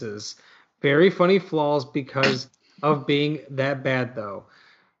sentences. Very funny flaws because of being that bad, though.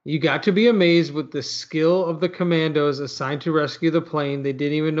 You got to be amazed with the skill of the commandos assigned to rescue the plane. They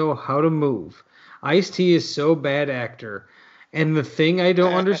didn't even know how to move. Ice-T is so bad actor. And the thing I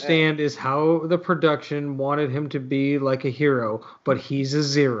don't understand is how the production wanted him to be like a hero, but he's a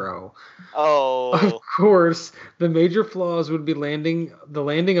zero. Oh. Of course, the major flaws would be the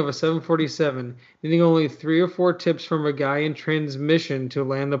landing of a 747, needing only 3 or 4 tips from a guy in transmission to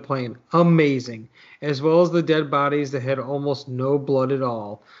land the plane. Amazing. As well as the dead bodies that had almost no blood at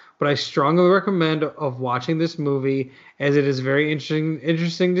all. But I strongly recommend of watching this movie, as it is very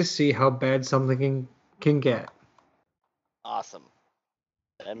interesting to see how bad something can get. Awesome.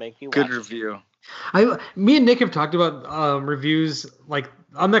 That make me Good watch. review. Me and Nick have talked about reviews. Like,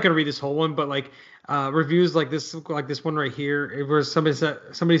 I'm not gonna read this whole one, but like reviews like this one right here, where somebody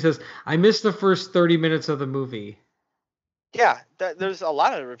says, I missed the first 30 minutes of the movie. Yeah, there's a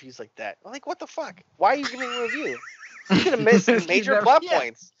lot of reviews like that. I'm like, what the fuck? Why are you giving a review? You're gonna miss major plot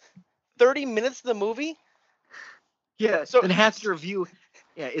points. 30 minutes of the movie? Yeah. So- And half the review,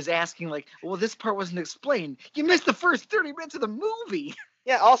 is asking like, well, this part wasn't explained. You missed the first 30 minutes of the movie.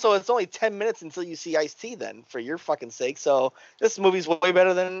 Yeah, also, it's only 10 minutes until you see Ice-T then, for your fucking sake. So this movie's way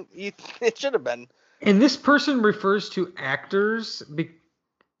better than it should have been. And this person refers to actors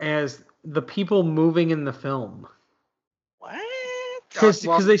as the people moving in the film. What? Because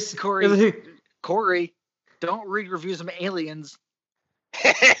Well, they Corey, don't read reviews of aliens.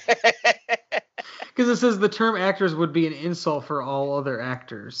 Because it says the term actors would be an insult for all other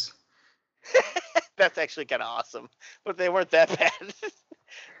actors. That's actually kind of awesome. But they weren't that bad.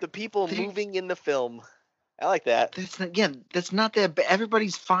 The people moving in the film. I like that. That's not that bad.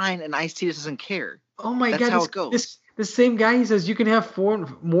 Everybody's fine, and Ice-T doesn't care. Oh my That's god! how it goes. This same guy, he says you can have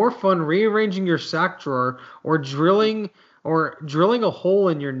more fun rearranging your sock drawer or drilling a hole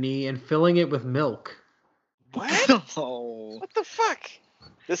in your knee and filling it with milk. What? Oh. What the fuck?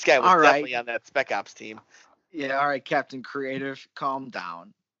 This guy was All right. definitely on that Spec Ops team. Yeah, all right, Captain Creative, calm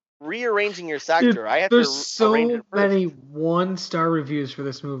down. Rearranging your sock Dude, drawer. I have there's to so arrange it first. many 1-star reviews for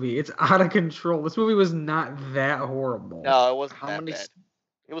this movie. It's out of control. This movie was not that horrible. No, it wasn't How that many bad.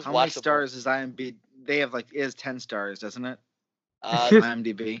 It was How many watchable. stars is IMDb? They have like is 10 stars, doesn't it?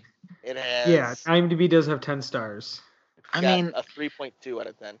 IMDb. It has. Yeah, IMDb does have 10 stars. I got mean, a 3.2 out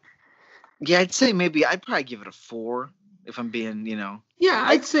of 10. yeah, I'd say maybe I'd probably give it a 4 if I'm being, Yeah,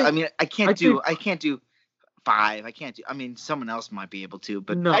 I'd say. I mean, I can't I'd do say- 5. I can't do. I mean, someone else might be able to,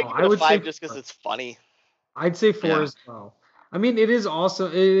 but no, I give I it a would 5 say just because it's funny. I'd say 4 Yeah. as well. I mean, it is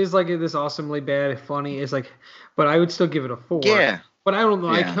awesome. It is like this awesomely bad, funny. It's like, but I would still give it a 4. yeah, But I don't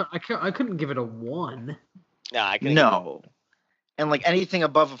know. Yeah. I couldn't give it a 1. No, I couldn't. no. And like anything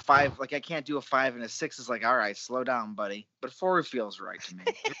above a 5, like I can't do a 5 and a 6 is like, all right, slow down, buddy. But 4 feels right to me.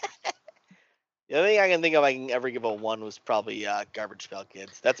 The only thing I can think of I can ever give a 1 was probably Garbage Pail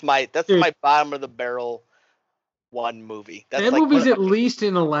Kids. That's my Dude. my bottom of the barrel 1 movie. That's That like movie's what- at least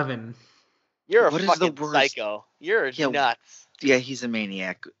an 11. You're a What is the fucking worst? psycho. You're Yeah, nuts. Yeah, he's a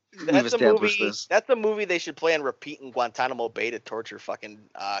maniac. We've That's a established movie. this. That's a movie they should play on repeat in Guantanamo Bay to torture fucking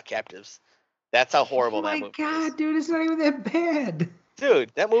captives. That's how horrible Oh that my movie god, is. dude, it's not even that bad.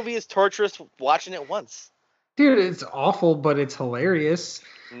 Dude, that movie is torturous watching it once. Dude, it's awful, but it's hilarious.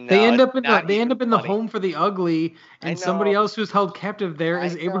 No, They end it's up in not the even funny. home for the ugly, I and somebody know. else who's held captive there I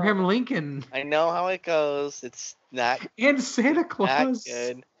is Abraham know. Lincoln I know how it goes. It's not, and Santa not Claus.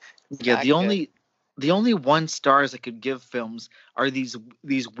 good. It's Yeah, not the only 1 stars I could give films are these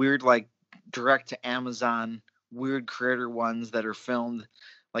weird like direct to Amazon weird creator ones that are filmed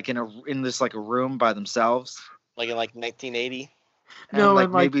like in this like a room by themselves. like in like 1980. No, and,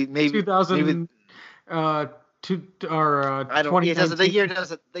 in like maybe 2000, maybe I don't. It doesn't.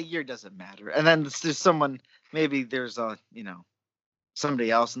 2019. The year doesn't matter. And then there's someone. Maybe there's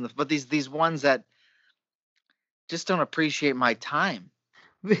somebody else in the. But these ones that just don't appreciate my time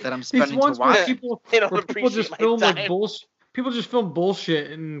that I'm These spending to ones where watch. people, They don't where people appreciate just my film like time. bullshit. People just film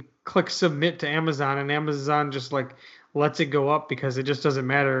bullshit and click submit to Amazon, and Amazon just like lets it go up because it just doesn't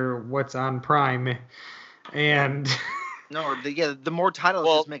matter what's on Prime. And No, the more titles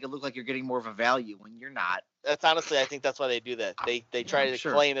Well- just make it look like you're getting more of a value when you're not. That's honestly, I think that's why they do that. They try to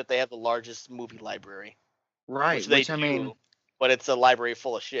Sure. claim that they have the largest movie library, Right. which they Which I do. mean, but it's a library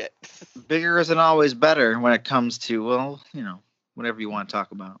full of shit. Bigger isn't always better when it comes to, well, whatever you want to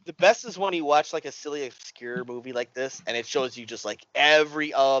talk about. The best is when you watch like a silly, obscure movie like this, and it shows you just like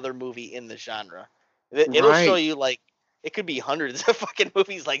every other movie in the genre. It'll show you like it could be hundreds of fucking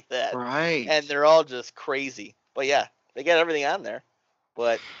movies like that, Right? and they're all just crazy. But yeah, they got everything on there,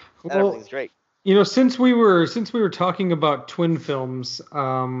 but not everything's great. Since we were talking about twin films,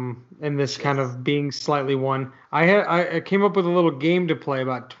 and this kind of being slightly one, I came up with a little game to play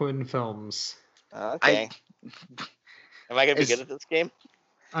about twin films. Okay. Am I gonna be good at this game?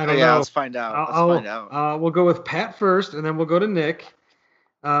 I don't know. Let's find out. We'll go with Pat first, and then we'll go to Nick.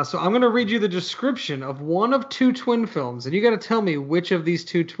 So I'm going to read you the description of one of two twin films, and you got to tell me which of these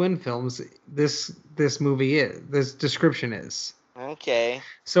two twin films this movie is. This description is. Okay.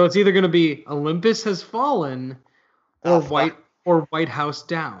 So it's either going to be Olympus Has Fallen, or White House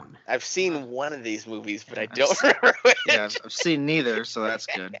Down. I've seen one of these movies, but I don't remember which. Yeah, I've seen neither, so that's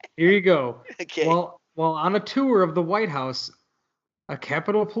good. Here you go. Okay. While on a tour of the White House, a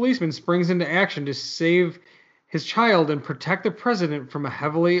Capitol policeman springs into action to save his child and protect the president from a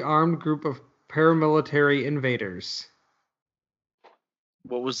heavily armed group of paramilitary invaders.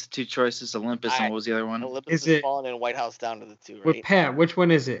 What was the two choices? Olympus and what was the other one? Olympus Has Fallen and White House Down to the two, right? With Pat, which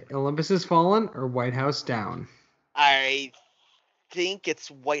one is it? Olympus Has Fallen or White House Down? I think it's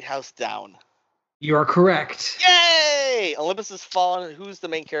White House Down. You are correct. Yay! Olympus Has Fallen. Who's the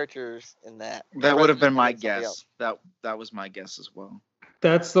main characters in that? That would have been my guess. That was my guess as well.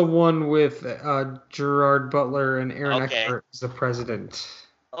 That's the one with Gerard Butler and Aaron Eckhart as the president.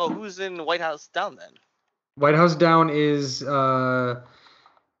 Oh, who's in White House Down then? White House Down is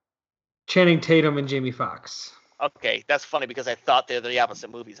Channing Tatum and Jamie Foxx. Okay, that's funny because I thought they're the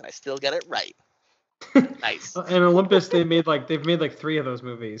opposite movies, and I still get it right. Nice. And Olympus, they've made like 3 of those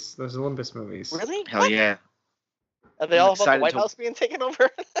movies. Those Olympus movies. Really? Hell yeah. Are they all about the White House being taken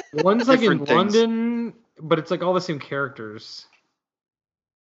over? One's like in London, but it's like all the same characters.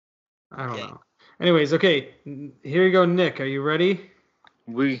 I don't know. Anyways, okay. Here you go, Nick. Are you ready?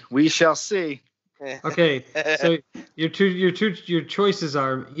 We shall see. Okay. So your choices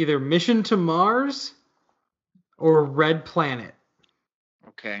are either Mission to Mars or Red Planet.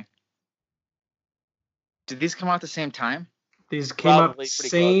 Okay. Did these come out at the same time? These came out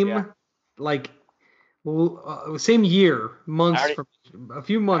same same year, a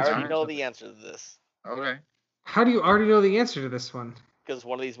few months. I already know the answer to this. Okay. How do you already know the answer to this one? Because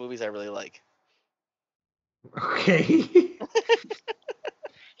one of these movies I really like. Okay.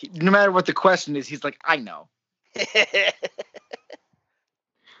 No matter what the question is, he's like, I know.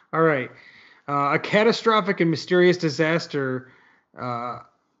 All right. A catastrophic and mysterious disaster. Hold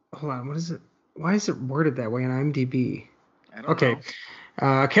on. What is it? Why is it worded that way on IMDb? I don't know.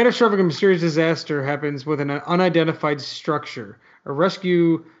 A catastrophic and mysterious disaster happens with an unidentified structure. A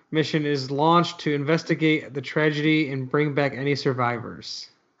rescue mission is launched to investigate the tragedy and bring back any survivors.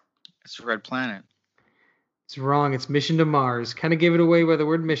 It's Red Planet. It's wrong. It's Mission to Mars. Kind of gave it away by the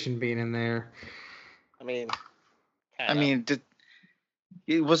word mission being in there. It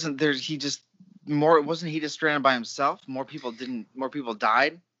wasn't there. Wasn't he just stranded by himself? More people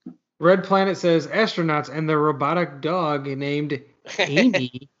died. Red Planet says astronauts and their robotic dog named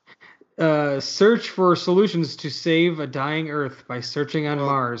Amy search for solutions to save a dying Earth by searching on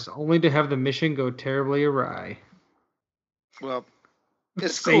Mars, only to have the mission go terribly awry. Well,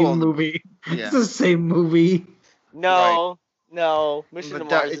 it's same cool. movie. Yeah. It's the same movie. No. Mission to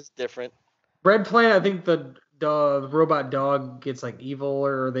Mars is different. Red Planet, I think the robot dog gets like evil,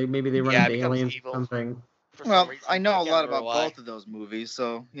 or they run into aliens or something. Well, I know a lot about both of those movies,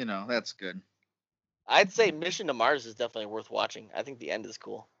 so that's good. I'd say Mission to Mars is definitely worth watching. I think the end is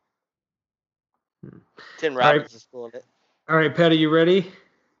cool. Tim Robbins is cool in it. All right, Pat, are you ready?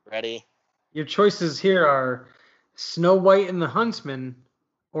 Ready. Your choices here are Snow White and the Huntsman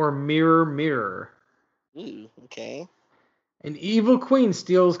or Mirror, Mirror. Ooh, okay. An evil queen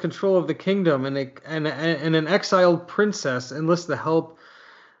steals control of the kingdom, and an exiled princess enlists the help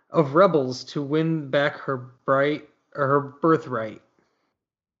of rebels to win back her birthright.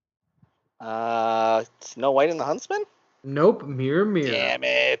 Snow White and the Huntsman? Nope, Mirror, Mirror. Damn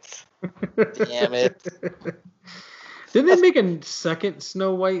it. Didn't they make a second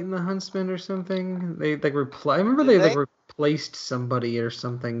Snow White and the Huntsman or something? They I remember they replaced somebody or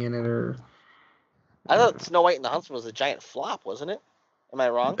something in it, or I thought Snow White and the Huntsman was a giant flop, wasn't it? Am I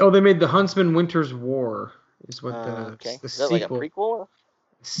wrong? Oh, they made The Huntsman Winter's War is what the is sequel. That like a prequel?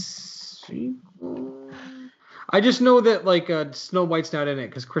 Sequel? I just know that Snow White's not in it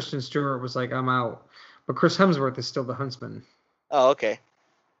because Kristen Stewart was like, I'm out. But Chris Hemsworth is still the Huntsman. Oh, okay.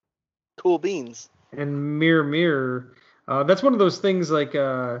 Cool beans. And Mirror, Mirror, That's one of those things like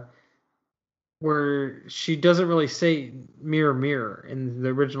where she doesn't really say mirror, mirror in the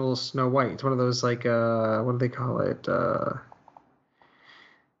original Snow White. It's one of those like what do they call it?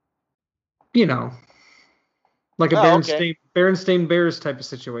 You know, like a Berenstain Bears type of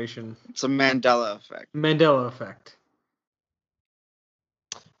situation. It's a Mandela effect. Mandela effect.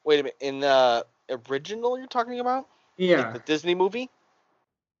 Wait a minute. In the original you're talking about? Yeah. Like the Disney movie?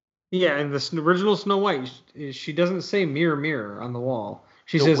 Yeah, in the original Snow White, she doesn't say mirror, mirror on the wall.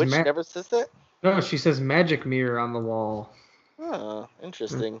 She The says witch never says that? No, she says magic mirror on the wall. Oh,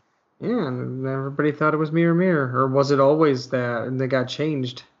 interesting. Yeah, and everybody thought it was mirror, mirror. Or was it always that, and they got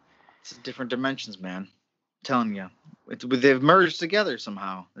changed? It's different dimensions, man. I'm telling you. They've merged together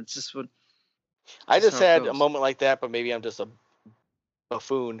somehow. It's just what... I just had a moment like that, but maybe I'm just a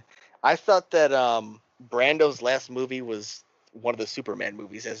buffoon. I thought that Brando's last movie was one of the Superman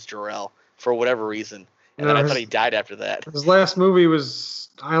movies as Jor-El for whatever reason. And then I thought he died after that. His last movie was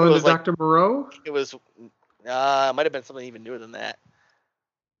Island of Dr. Moreau? It was, might have been something even newer than that.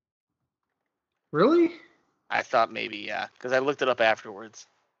 Really? I thought maybe, yeah, because I looked it up afterwards.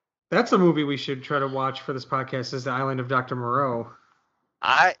 That's a movie we should try to watch for this podcast, is The Island of Dr. Moreau.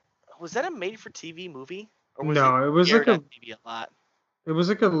 Was that a made-for-TV movie? Or was it was like a lot. It was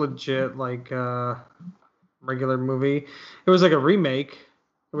like a legit, like, regular movie. It was like a remake.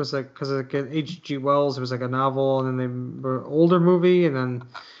 It was like, because like H.G. Wells, it was like a novel, and then they were older movie, and then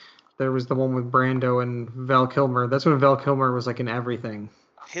there was the one with Brando and Val Kilmer. That's when Val Kilmer was like in everything.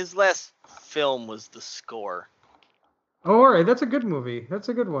 His last film was The Score. Oh, all right, that's a good movie. That's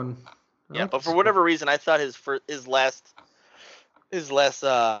a good one. Yeah, but for whatever reason, I thought his last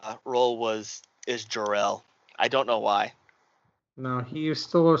role was Jor-El. I don't know why. No, he was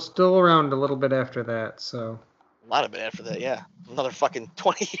still around a little bit after that, so. A lot of it after that, yeah. Another fucking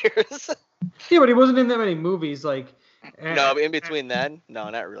 20 years. Yeah, but he wasn't in that many movies, like. No, in between then? No,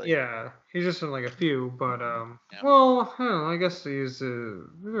 not really. Yeah, he's just in like a few, but Yeah. well, I don't know. I guess there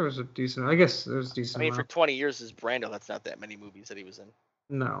was a decent. I guess there was decent. I mean, for 20 years as Brando, that's not that many movies that he was in.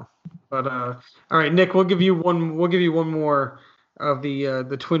 No, but all right, Nick, we'll give you one. We'll give you one more of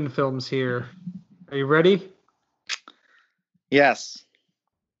the twin films here. Are you ready? Yes.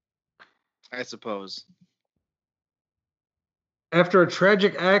 I suppose. After a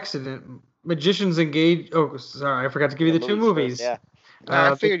tragic accident, magicians engage. Oh, sorry, I forgot to give you the two movies. First,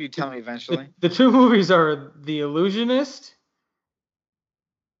 yeah. I figured you'd tell me eventually. The two movies are The Illusionist,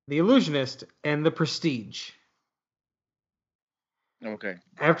 and The Prestige. Okay.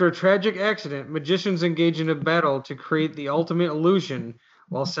 After a tragic accident, magicians engage in a battle to create the ultimate illusion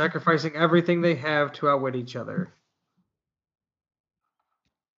while sacrificing everything they have to outwit each other.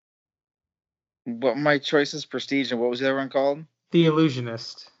 What my choice is Prestige, and what was the other one called? The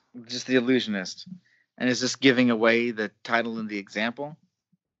Illusionist. Just The Illusionist. And is this giving away the title and the example?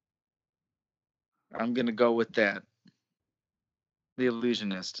 I'm going to go with that. The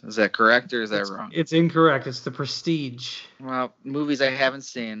Illusionist. Is that correct or is that wrong? It's incorrect. It's The Prestige. Well, movies I haven't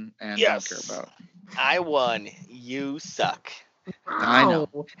seen and don't care about. I won. You suck. I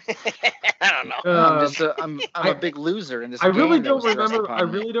know. I don't know. I'm a big loser in this. I really don't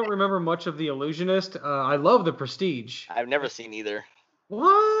remember much of The Illusionist. I love The Prestige. I've never seen either.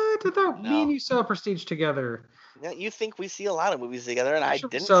 What? I thought me and you saw Prestige together. Yeah, you think we see a lot of movies together, and I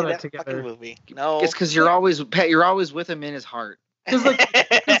didn't saw see that together. fucking movie. No, it's because you're always with him in his heart. Because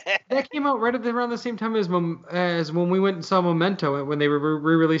that came out right around the same time as when we went and saw Memento when they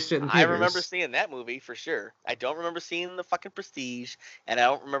re-released it in theaters. I remember seeing that movie for sure. I don't remember seeing the fucking Prestige, and I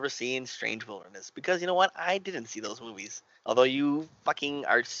don't remember seeing Strange Wilderness because you know what? I didn't see those movies. Although you fucking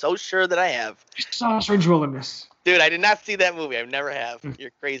are so sure that I have. You saw Strange Wilderness. Dude, I did not see that movie. I never have.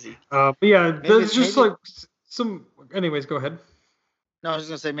 You're crazy. But yeah, there's just like some. Anyways, go ahead. No, I was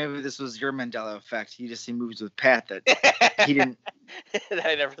gonna say maybe this was your Mandela effect. You just see movies with Pat that he didn't. That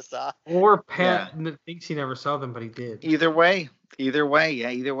I never saw. Or Pat thinks he never saw them, but he did. Either way,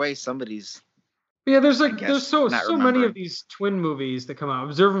 somebody's. Yeah, there's so many of these twin movies that come out.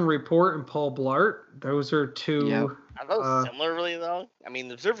 Observe and Report and Paul Blart. Those are two. Yeah. Are those similar, really though? I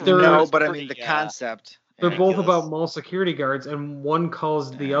mean, Observe and Report. No, but I mean the concept. They're both about mall security guards, and one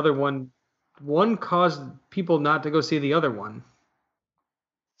calls the other one. One caused people not to go see the other one.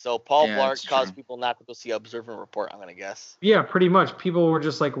 So Paul Blart caused people not to go see Observe and Report, I'm going to guess. Yeah, pretty much. People were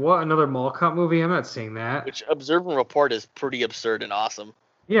just like, what, another mall cop movie? I'm not seeing that. Which Observe and Report is pretty absurd and awesome.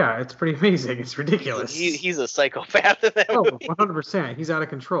 Yeah, it's pretty amazing. It's ridiculous. He's a psychopath in that movie. 100%. He's out of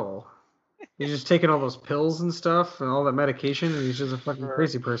control. He's just taking all those pills and stuff and all that medication, and he's just a fucking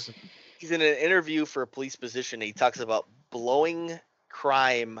crazy person. He's in an interview for a police position, and he talks about blowing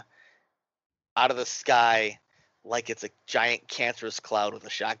crime out of the sky like it's a giant cancerous cloud with a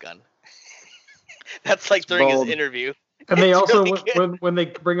shotgun. That's like during bold. his interview. And they It's also, really good. when they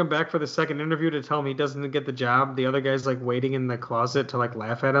bring him back for the second interview to tell him he doesn't get the job, the other guy's like waiting in the closet to like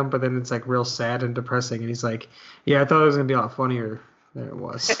laugh at him, but then it's like real sad and depressing, and he's like, "Yeah, I thought it was gonna be a lot funnier than it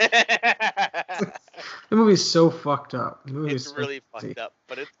was." The movie's so fucked up. The movie's It's so really crazy. fucked up,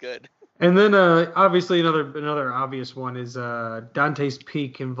 but it's good. And then obviously another obvious one is Dante's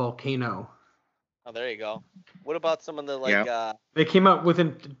Peak and Volcano. Oh, there you go. What about some of the like? Yeah. They came out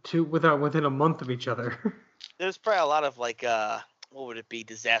within a month of each other. There's probably a lot of like what would it be?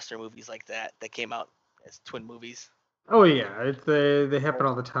 Disaster movies like that came out as twin movies. Oh yeah, they happen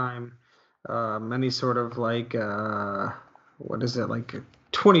all the time. Many sort of like what is it, like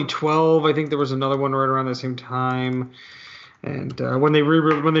 2012? I think there was another one right around the same time. And when they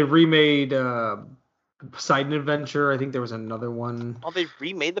remade Poseidon Adventure, I think there was another one. Oh, they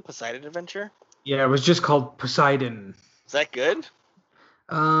remade the Poseidon Adventure. Yeah, it was just called Poseidon. Is that good?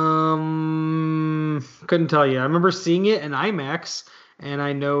 Couldn't tell you. I remember seeing it in IMAX, and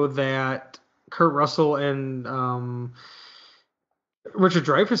I know that Kurt Russell and Richard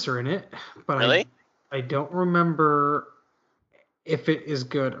Dreyfuss are in it, but Really? I don't remember if it is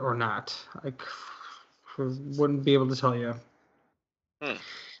good or not. I wouldn't be able to tell you. Hmm.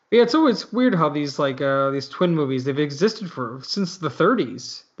 Yeah, it's always weird how these these twin movies, they've existed since the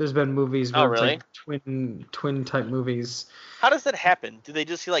 30s. There's been movies where really? it's like twin type movies. How does that happen? Do they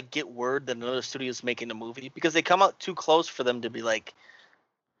just like get word that another studio is making a movie because they come out too close for them to be like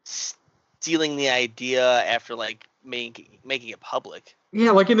stealing the idea after like making it public?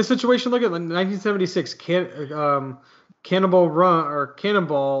 Yeah, like in a situation like in 1976, Cannonball Run or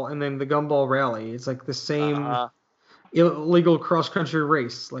Cannonball, and then the Gumball Rally. It's like the same illegal cross country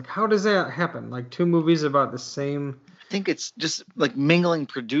race. Like, how does that happen? Like two movies about the same. I think it's just like mingling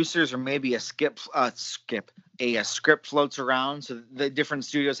producers, or maybe a script floats around, so the different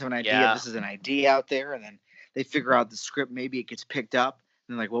studios have an idea. Yeah. This is an idea out there, and then they figure out the script. Maybe it gets picked up,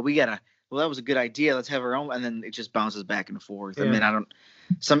 and they're like, well, that was a good idea. Let's have our own, and then it just bounces back and forth. Yeah. I mean,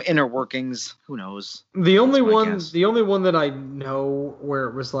 some inner workings. Who knows? The only my one, guess. the only one that I know where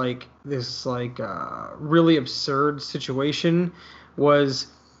it was like this, like really absurd situation, was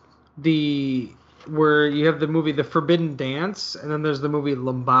where you have the movie The Forbidden Dance, and then there's the movie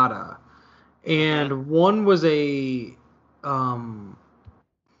Lambada, and one was a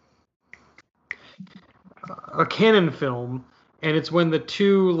canon film, and it's when the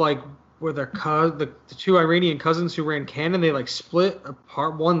two the two Iranian cousins who ran Canon, they like split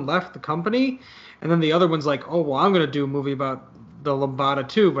apart. One left the company, and then the other one's like, oh well, I'm gonna do a movie about the Lambada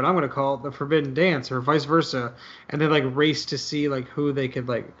too, but I'm gonna call it The Forbidden Dance, or vice versa. And they like race to see like who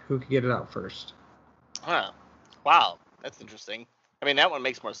could get it out first. Huh. Wow, that's interesting. I mean, that one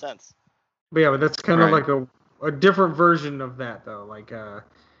makes more sense. But yeah, but that's kind of Right. like a different version of that though. Like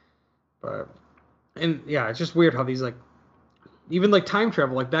and yeah, it's just weird how these like. Even like time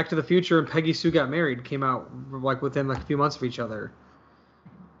travel, like Back to the Future and Peggy Sue Got Married came out like within like a few months of each other.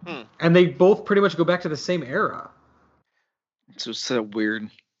 And they both pretty much go back to the same era. So weird.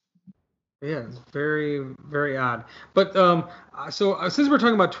 Yeah, it's very, very odd. But so since we're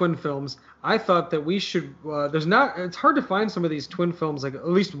talking about twin films, I thought that we should. It's hard to find some of these twin films, like at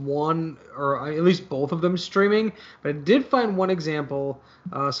least one or at least both of them streaming. But I did find one example,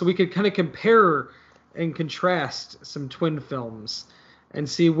 so we could kind of compare and contrast some twin films and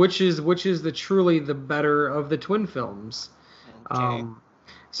see which is truly the better of the twin films. Okay.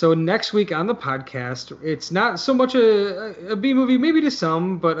 So next week on the podcast, it's not so much a B movie, maybe to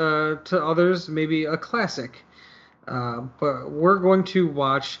some, but to others, maybe a classic. But we're going to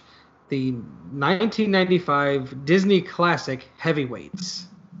watch the 1995 Disney classic Heavyweights.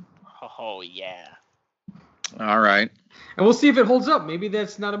 Oh yeah. All right. And we'll see if it holds up. Maybe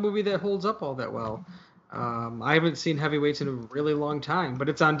that's not a movie that holds up all that well. I haven't seen Heavyweights in a really long time, but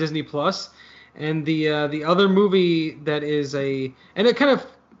it's on Disney Plus. And the other movie that is and it kind of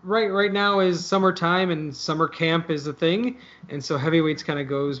right now is summertime and summer camp is a thing, and so Heavyweights kind of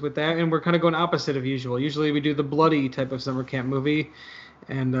goes with that. And we're kind of going opposite of usual. Usually we do the bloody type of summer camp movie,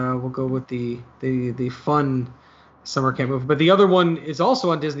 and we'll go with the fun summer camp movie. But the other one is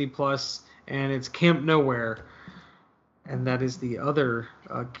also on Disney Plus, and it's Camp Nowhere, and that is the other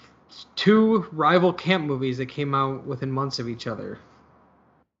two rival camp movies that came out within months of each other.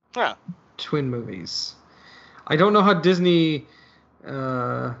 Huh. Twin movies. I don't know how Disney.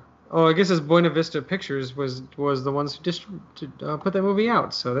 I guess it's Buena Vista Pictures was the ones who just put that movie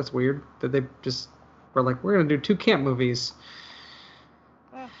out. So that's weird that they just were like, we're gonna do two camp movies.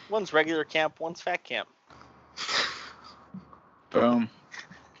 One's regular camp, one's fat camp. Boom.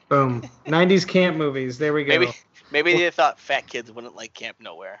 Boom. 90s camp movies. There we go. Maybe they thought fat kids wouldn't like Camp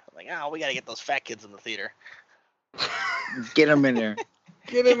Nowhere. Like, we gotta get those fat kids in the theater. Get them in there.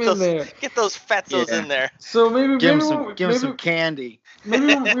 Get him in there. Get those fatzos Yeah. in there. So maybe Give maybe them some candy.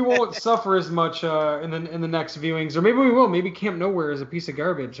 maybe we won't suffer as much in the next viewings, or maybe we will. Maybe Camp Nowhere is a piece of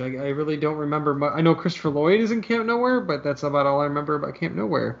garbage. I really don't remember. I know Christopher Lloyd is in Camp Nowhere, but that's about all I remember about Camp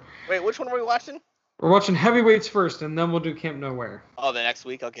Nowhere. Wait, which one are we watching? We're watching Heavyweights first, and then we'll do Camp Nowhere. Oh, the next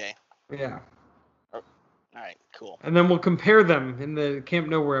week? Okay. Yeah. All right, cool. And then we'll compare them in the Camp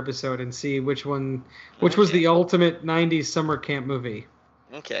Nowhere episode and see which was the ultimate 90s summer camp movie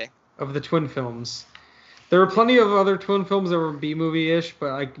Okay. of the twin films. There were plenty of other twin films that were B-movie-ish,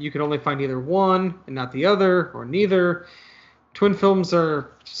 but you could only find either one and not the other, or neither. Twin films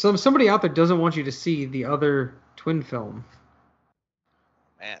are... Somebody out there doesn't want you to see the other twin film.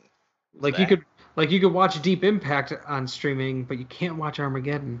 Man. Like you could watch Deep Impact on streaming, but you can't watch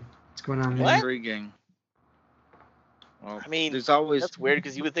Armageddon. What's going on there? What? Intriguing. Well, I mean, there's always that's weird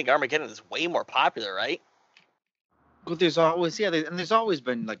because you would think Armageddon is way more popular, right? Well, there's always and there's always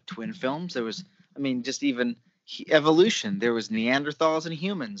been like twin films. There was, just even evolution. There was Neanderthals and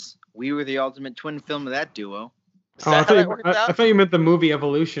humans. We were the ultimate twin film of that duo. Is Oh, that how that worked I out? thought you meant the movie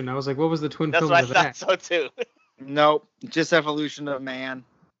Evolution. I was like, what was the twin That's film what I of thought that? so too. Nope, just evolution of man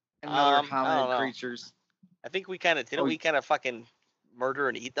and other I don't hominid know. creatures. I think we kind of Oh, we kind of fucking murder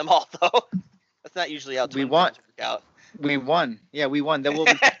and eat them all though. That's not usually how twin won. films work out. We won. Yeah, we won. That will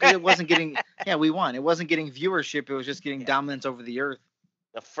be, it wasn't getting. Yeah, we won. It wasn't getting viewership. It was just getting dominance over the earth.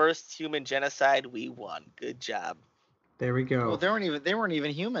 The first human genocide, we won. Good job. There we go. Well, they weren't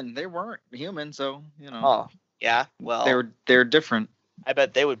even human. They weren't human. So Oh, yeah. Well, they're different. I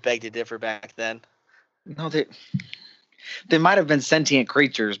bet they would beg to differ back then. No, they might have been sentient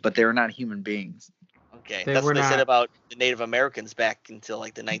creatures, but they were not human beings. Okay, They that's were what they said not. about the Native Americans back until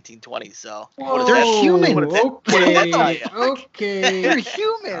like the 1920s. So Whoa, They're human. What does that tell you? Okay. They're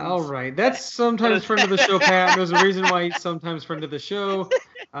humans. All right. That's sometimes friend of the show, Pat. And there's a reason why he's sometimes friend of the show.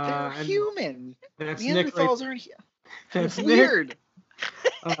 They're And human. that's Nick. Right, Neanderthals are that's Nick. weird.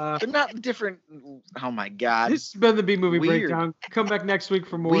 Uh, They're not different. Oh my god. this has been the B Movie Weird. Breakdown. Come back next week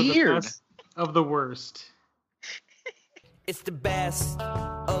for more of the Weird. best of the worst. It's the best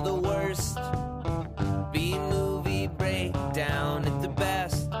of the worst.